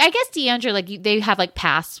do? Like, I guess Deandra, like, they have like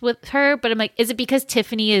pasts with her, but I'm like, is it because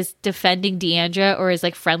Tiffany is defending Deandra or is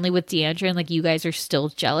like friendly with Deandra and like you guys are still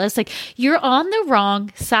jealous? Like, you're on the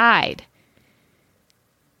wrong side.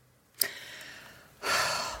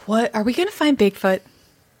 What are we going to find Bigfoot?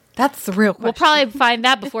 That's the real question. We'll probably find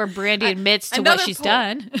that before Brandy admits to what she's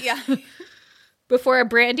done. Yeah. Before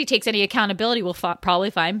Brandy takes any accountability, we'll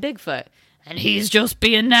probably find Bigfoot. And he's just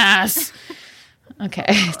being nice. Okay,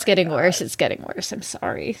 it's getting worse. It's getting worse. I'm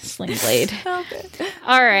sorry, Sling Blade. Okay.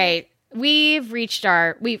 All right. We've reached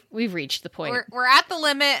the point. We're at the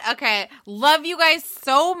limit. Okay. Love you guys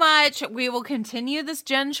so much. We will continue this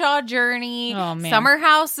Jen Shah journey. Oh, man. Summer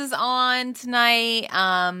House is on tonight.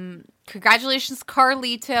 Congratulations,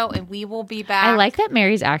 Carlito, and we will be back. I like that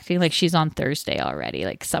Mary's acting like she's on Thursday already.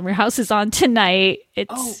 Like Summer House is on tonight.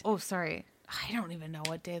 It's Sorry. I don't even know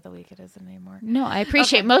what day of the week it is anymore. No, I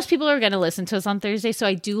appreciate most people are going to listen to us on Thursday, so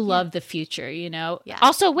I do love the future, you know? Yeah.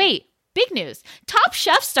 Also, wait. Big news. Top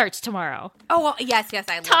Chef starts tomorrow. Oh, well, yes.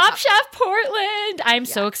 I love Top Chef Portland. I'm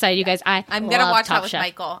so excited, you guys. I'm going to watch that with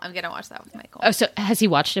Michael. Oh, so has he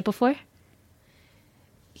watched it before?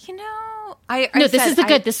 You know,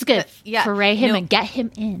 this is good. Yeah. Foray him and get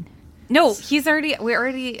him in. No,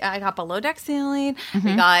 I got Below Deck Sailing.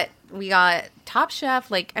 We got Top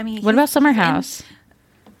Chef. Like, I mean. What about Summer House?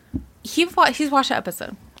 He's watched the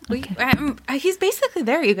episode. He's basically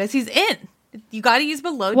there, you guys. He's in. You got to use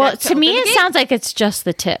Below Deck. Well, to me, it sounds like it's just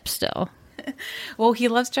the tip still. Well, he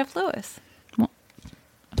loves Jeff Lewis.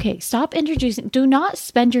 Okay, stop introducing. Do not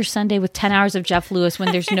spend your Sunday with 10 hours of Jeff Lewis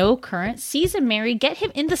when there's no current season, Mary. Get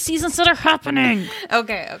him in the seasons that are happening.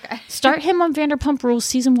 Okay. Start him on Vanderpump Rules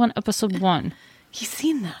Season 1, Episode 1. He's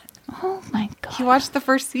seen that. Oh, my God. He watched the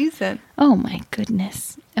first season. Oh, my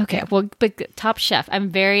goodness. Okay, well, but Top Chef. I'm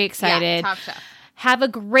very excited. Yeah, Top Chef. Have a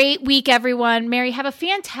great week, everyone. Mary, have a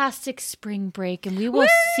fantastic spring break, and we will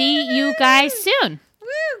see you guys soon.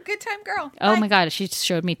 Woo! Good time, girl. Oh, Bye. my God. She just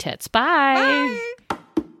showed me tits. Bye. Bye.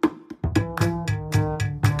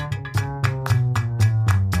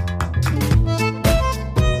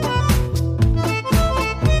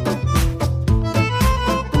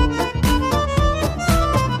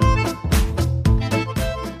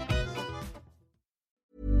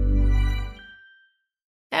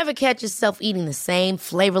 Ever catch yourself eating the same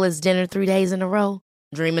flavorless dinner 3 days in a row?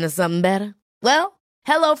 Dreaming of something better? Well,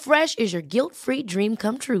 HelloFresh is your guilt-free dream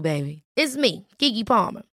come true, baby. It's me, Keke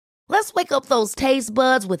Palmer. Let's wake up those taste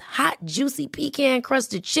buds with hot, juicy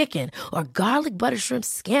pecan-crusted chicken or garlic butter shrimp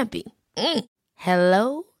scampi.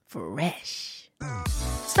 Hello Fresh.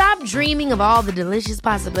 Stop dreaming of all the delicious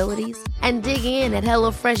possibilities and dig in at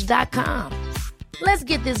HelloFresh.com. Let's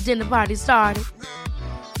get this dinner party started.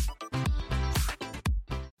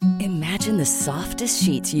 Imagine the softest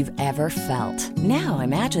sheets you've ever felt. Now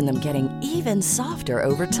imagine them getting even softer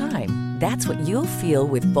over time. That's what you'll feel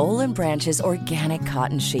with Boll & Branch's organic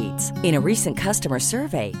cotton sheets. In a recent customer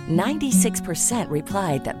survey, 96%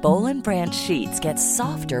 replied that Boll & Branch sheets get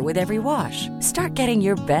softer with every wash. Start getting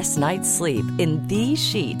your best night's sleep in these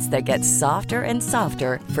sheets that get softer and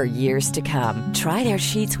softer for years to come. Try their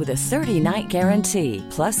sheets with a 30-night guarantee.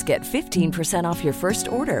 Plus, get 15% off your first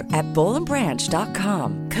order at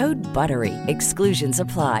bollandbranch.com. Code BUTTERY. Exclusions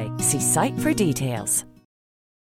apply. See site for details.